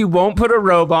everywhere. He won't put a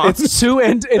robe on. It's too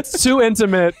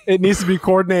intimate. It needs to be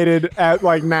coordinated at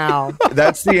like now.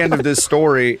 That's the end of this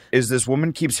story. Is this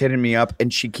woman keeps hitting me up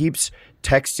and she keeps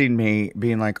texting me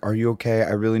being like, are you okay? I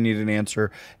really need an answer.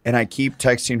 And I keep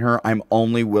texting her, I'm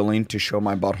only willing to show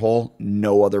my butthole,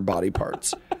 no other body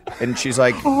parts. And she's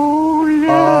like, oh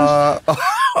yeah,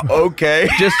 okay.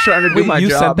 Just trying to do my job.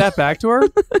 You sent that back to her?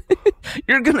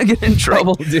 You're gonna get in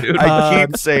trouble, dude. I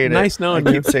keep saying it. Nice knowing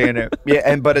you. I keep saying it.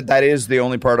 Yeah, but that is the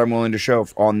only part I'm willing to show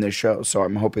on this show. So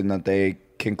I'm hoping that they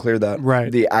can clear that.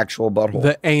 Right. The actual butthole.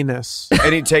 The anus.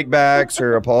 Any takebacks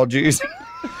or apologies?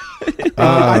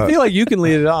 I feel like you can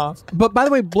lead it off. But by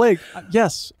the way, Blake,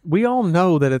 yes, we all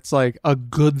know that it's like a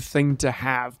good thing to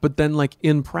have. But then like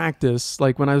in practice,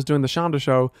 like when I was doing the Shonda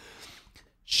show,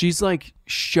 she's like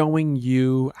showing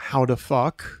you how to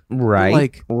fuck. Right.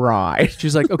 Like, right.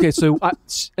 She's like, okay, so,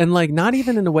 and like not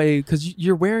even in a way, because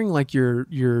you're wearing like your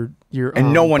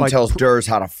and no one tells Durs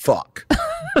how to fuck.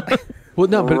 Well,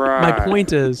 no, but my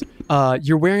point is,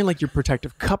 you're wearing like your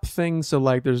protective cup thing, so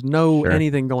like there's no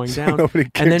anything going down.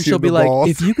 And then she'll be like, balls.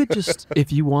 if you could just,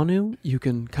 if you want to, you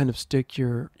can kind of stick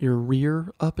your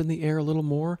rear up in the air a little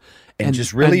more, and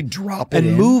just really drop it and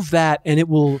in. move that, and it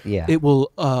will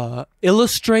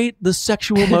illustrate the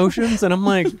sexual motions. And I'm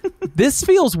like, this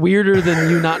feels weirder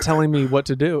than you not telling me what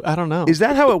to do. I don't know. Is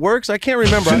that how it works? I can't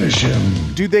remember.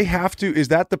 Do they have to? Is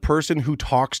that the person who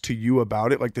talks to you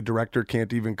about it? Like the director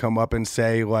can't even come up and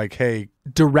say like, hey.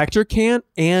 Director can't,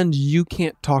 and you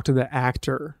can't talk to the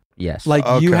actor. Yes. Like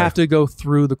you have to go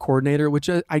through the coordinator, which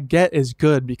I get is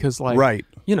good because like, right.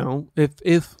 You know,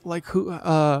 if like who,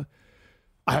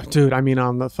 dude, I mean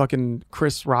on the fucking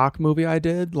Chris Rock movie I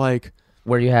did, like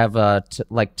where you have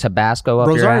like Tabasco up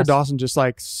your Rosario ass. Dawson just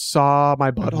like saw my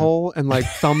butthole and like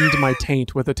thumbed my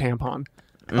taint with a tampon.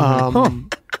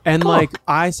 And like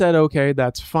I said, okay,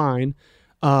 that's fine.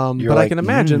 But like, I can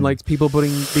imagine like people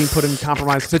being put in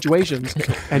compromised situations,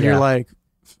 and you're like,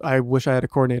 I wish I had a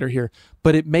coordinator here.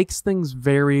 But it makes things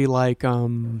very like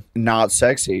not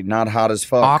sexy, not hot as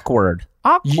fuck, awkward.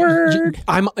 You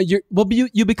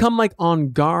become like on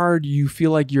guard. You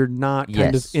feel like you're not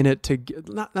kind of in it to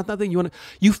not that you want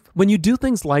to. When you do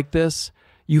things like this,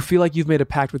 you feel like you've made a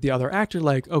pact with the other actor.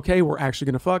 Like, okay, we're actually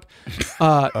gonna fuck.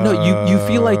 No, you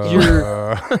feel like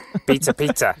you're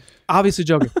pizza. Obviously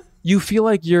joking. You feel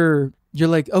like you're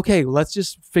like, okay, let's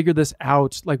just figure this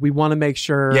out. Like, we want to make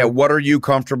sure. Yeah, what are you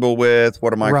comfortable with?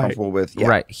 What am I comfortable with? Yeah.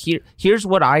 Right. Here's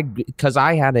what because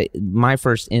I had my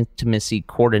first intimacy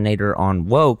coordinator on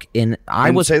Woke, and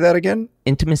I was say that again.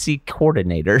 Intimacy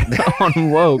coordinator on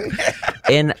Woke,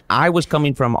 and I was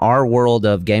coming from our world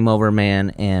of Game Over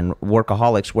Man and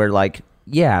Workaholics, where like,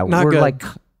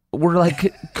 we're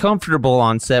like comfortable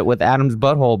on set with Adam's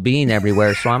butthole being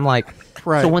everywhere. So I'm like.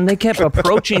 Right. So when they kept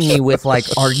approaching me with like,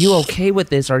 are you okay with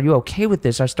this? Are you okay with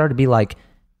this? I started to be like,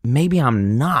 maybe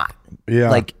I'm not.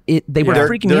 Yeah. Like they were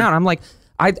freaking me out. I'm like,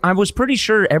 I was pretty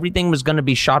sure everything was going to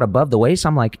be shot above the waist.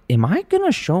 I'm like, am I going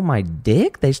to show my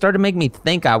dick? They started making me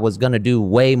think I was going to do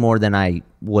way more than I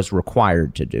was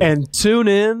required to do. And tune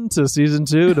in to season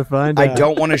 2 to find out. I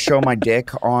don't want to show my dick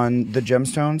on the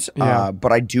Gemstones,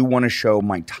 but I do want to show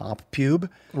my top pube.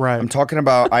 Right. I'm talking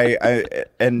about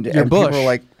and people are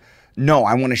like, no,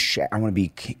 I want to be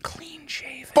clean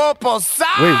shaven. Wait,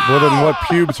 well then what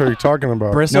pubes are you talking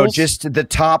about? Bristles? No, just the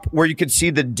top where you could see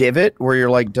the divot where you're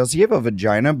like, does he have a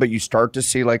vagina? But you start to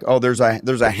see like, oh, there's a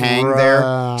hang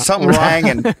there. Something's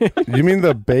hanging. You mean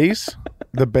the base?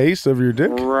 The base of your dick?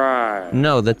 Right.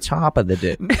 No, the top of the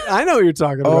dick. I know what you're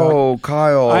talking about. Oh,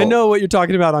 Kyle. I know what you're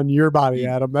talking about on your body,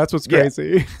 Adam. That's what's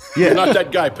crazy. You're not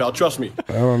that guy, pal. Trust me.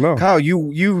 I don't know. Kyle,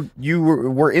 you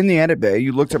were in the edit bay.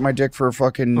 You looked at my dick for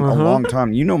fucking a long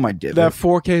time. You know my divot. That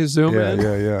 4K zoom in.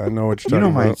 Yeah. I know what you're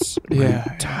talking about.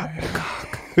 Top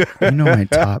cock. You know my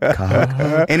top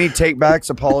cock. Any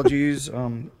takebacks, apologies,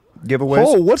 giveaways?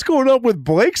 Oh, what's going on with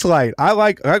Blake's light? I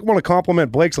want to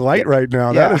compliment Blake's light right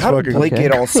now. Yeah, that is how fucking did Blake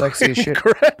get all sexy as shit?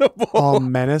 incredible. All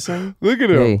menacing. Look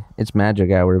at him. Hey, it's magic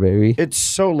hour, baby. It's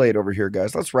so late over here,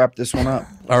 guys. Let's wrap this one up.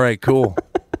 All right, cool.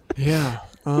 Yeah.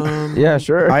 Yeah,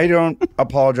 sure. I don't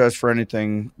apologize for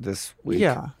anything this week.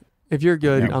 Yeah. If you're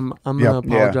good, I'm going to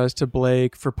apologize to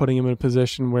Blake for putting him in a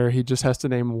position where he just has to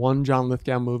name one John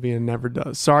Lithgow movie and never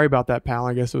does. Sorry about that, pal.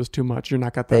 I guess it was too much. You're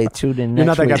not got that. They tuned in You're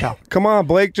next not that guy, week. pal. Come on,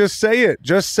 Blake, just say it.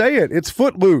 Just say it. It's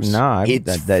Footloose. No,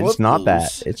 it's not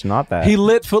that. Footloose. It's not that. He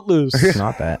lit Footloose. It's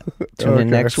not that. Tune in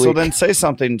next week. So then say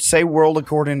something. Say World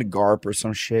According to Garp or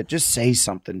some shit. Just say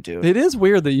something, dude. It is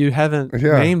weird that you haven't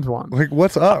named one. Like,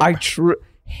 what's up?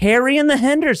 Harry and the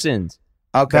Hendersons.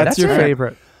 Okay, That's your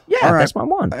favorite. Yeah, All right. that's my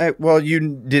one. Well, you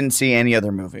didn't see any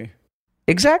other movie.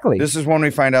 Exactly. This is when we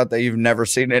find out that you've never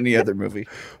seen any other movie.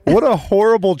 What a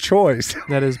horrible choice.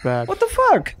 That is bad. What the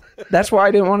fuck? That's why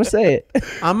I didn't want to say it.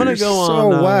 I'm going to go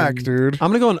so on. whack, dude.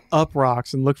 I'm going to go on Up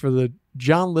Rocks and look for the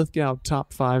John Lithgow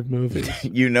top 5 movies.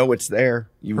 You know it's there.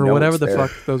 Or whatever the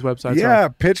fuck those websites are. Yeah,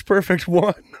 Pitch Perfect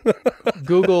 1.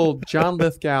 Google John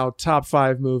Lithgow top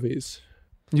 5 movies.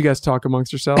 You guys talk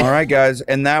amongst yourselves. All right, guys.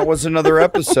 And that was another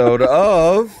episode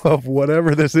of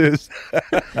whatever this is.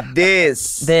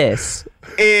 This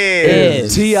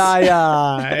is TII.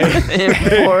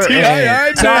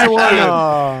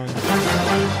 Taiwan.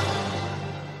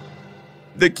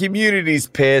 The community's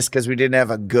pissed because we didn't have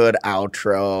a good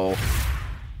outro.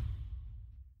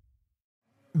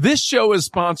 This show is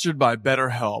sponsored by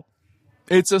BetterHelp.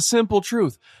 It's a simple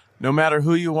truth. No matter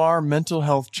who you are, mental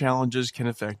health challenges can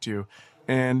affect you.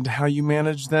 And how you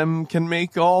manage them can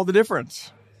make all the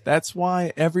difference. That's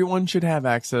why everyone should have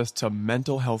access to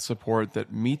mental health support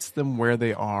that meets them where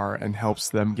they are and helps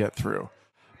them get through.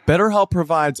 BetterHelp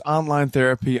provides online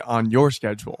therapy on your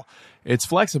schedule. It's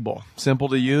flexible, simple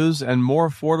to use, and more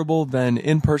affordable than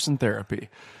in-person therapy.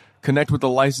 Connect with a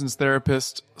licensed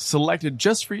therapist selected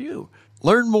just for you.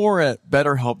 Learn more at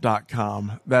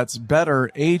BetterHelp.com. That's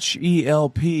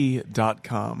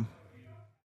BetterHelp.com.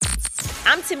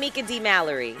 I'm Tamika D.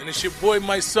 Mallory. And it's your boy,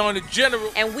 my son, the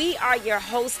General. And we are your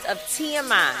hosts of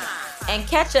TMI. And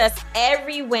catch us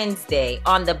every Wednesday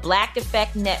on the Black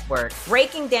Effect Network,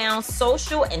 breaking down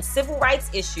social and civil rights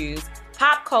issues,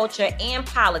 pop culture, and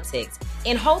politics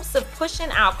in hopes of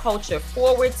pushing our culture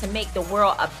forward to make the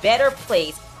world a better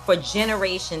place for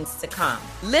generations to come.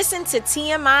 Listen to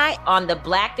TMI on the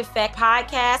Black Effect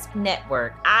Podcast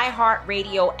Network,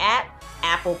 iHeartRadio app,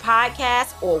 Apple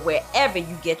Podcasts, or wherever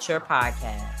you get your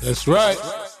podcasts. That's right.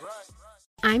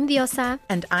 I'm Diosa.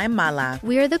 And I'm Mala.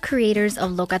 We are the creators of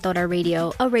Locatora Radio,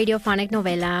 a radiophonic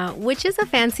novela, which is a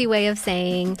fancy way of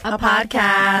saying a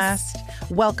podcast.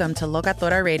 Welcome to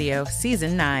Locatora Radio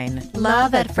Season 9.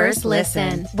 Love at first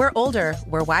listen. We're older,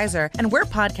 we're wiser, and we're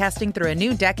podcasting through a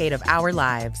new decade of our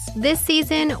lives. This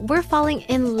season, we're falling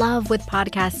in love with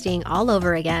podcasting all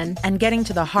over again. And getting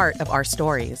to the heart of our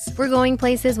stories. We're going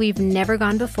places we've never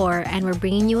gone before, and we're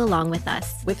bringing you along with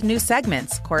us. With new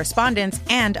segments, correspondence,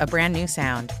 and a brand new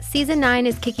sound. Season 9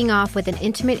 is kicking off with an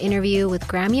intimate interview with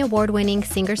Grammy Award-winning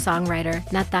singer-songwriter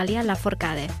Natalia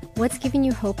Lafourcade. What's giving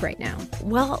you hope right now?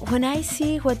 Well, when I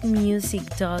see what music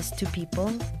does to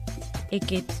people, it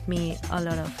gives me a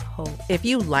lot of hope. If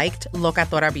you liked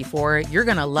Locatora before, you're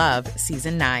going to love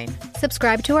Season 9.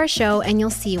 Subscribe to our show and you'll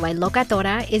see why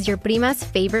Locatora is your prima's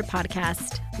favorite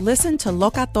podcast. Listen to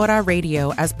Locatora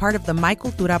Radio as part of the My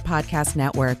Cultura Podcast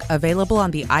Network, available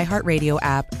on the iHeartRadio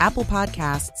app, Apple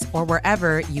Podcasts, or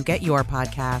wherever you get your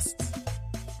podcasts.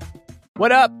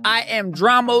 What up? I am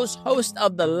Dramos, host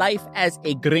of the Life as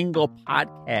a Gringo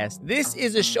podcast. This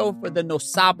is a show for the No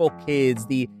Sabo kids,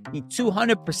 the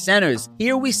 200%ers.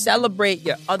 Here we celebrate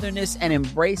your otherness and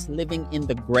embrace living in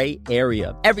the gray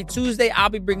area. Every Tuesday, I'll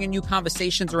be bringing you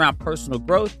conversations around personal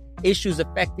growth, issues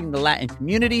affecting the Latin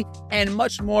community, and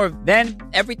much more. Then,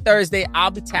 every Thursday,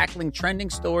 I'll be tackling trending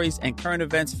stories and current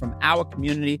events from our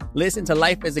community. Listen to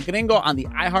Life as a Gringo on the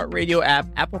iHeartRadio app,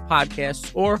 Apple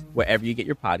Podcasts, or wherever you get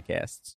your podcasts.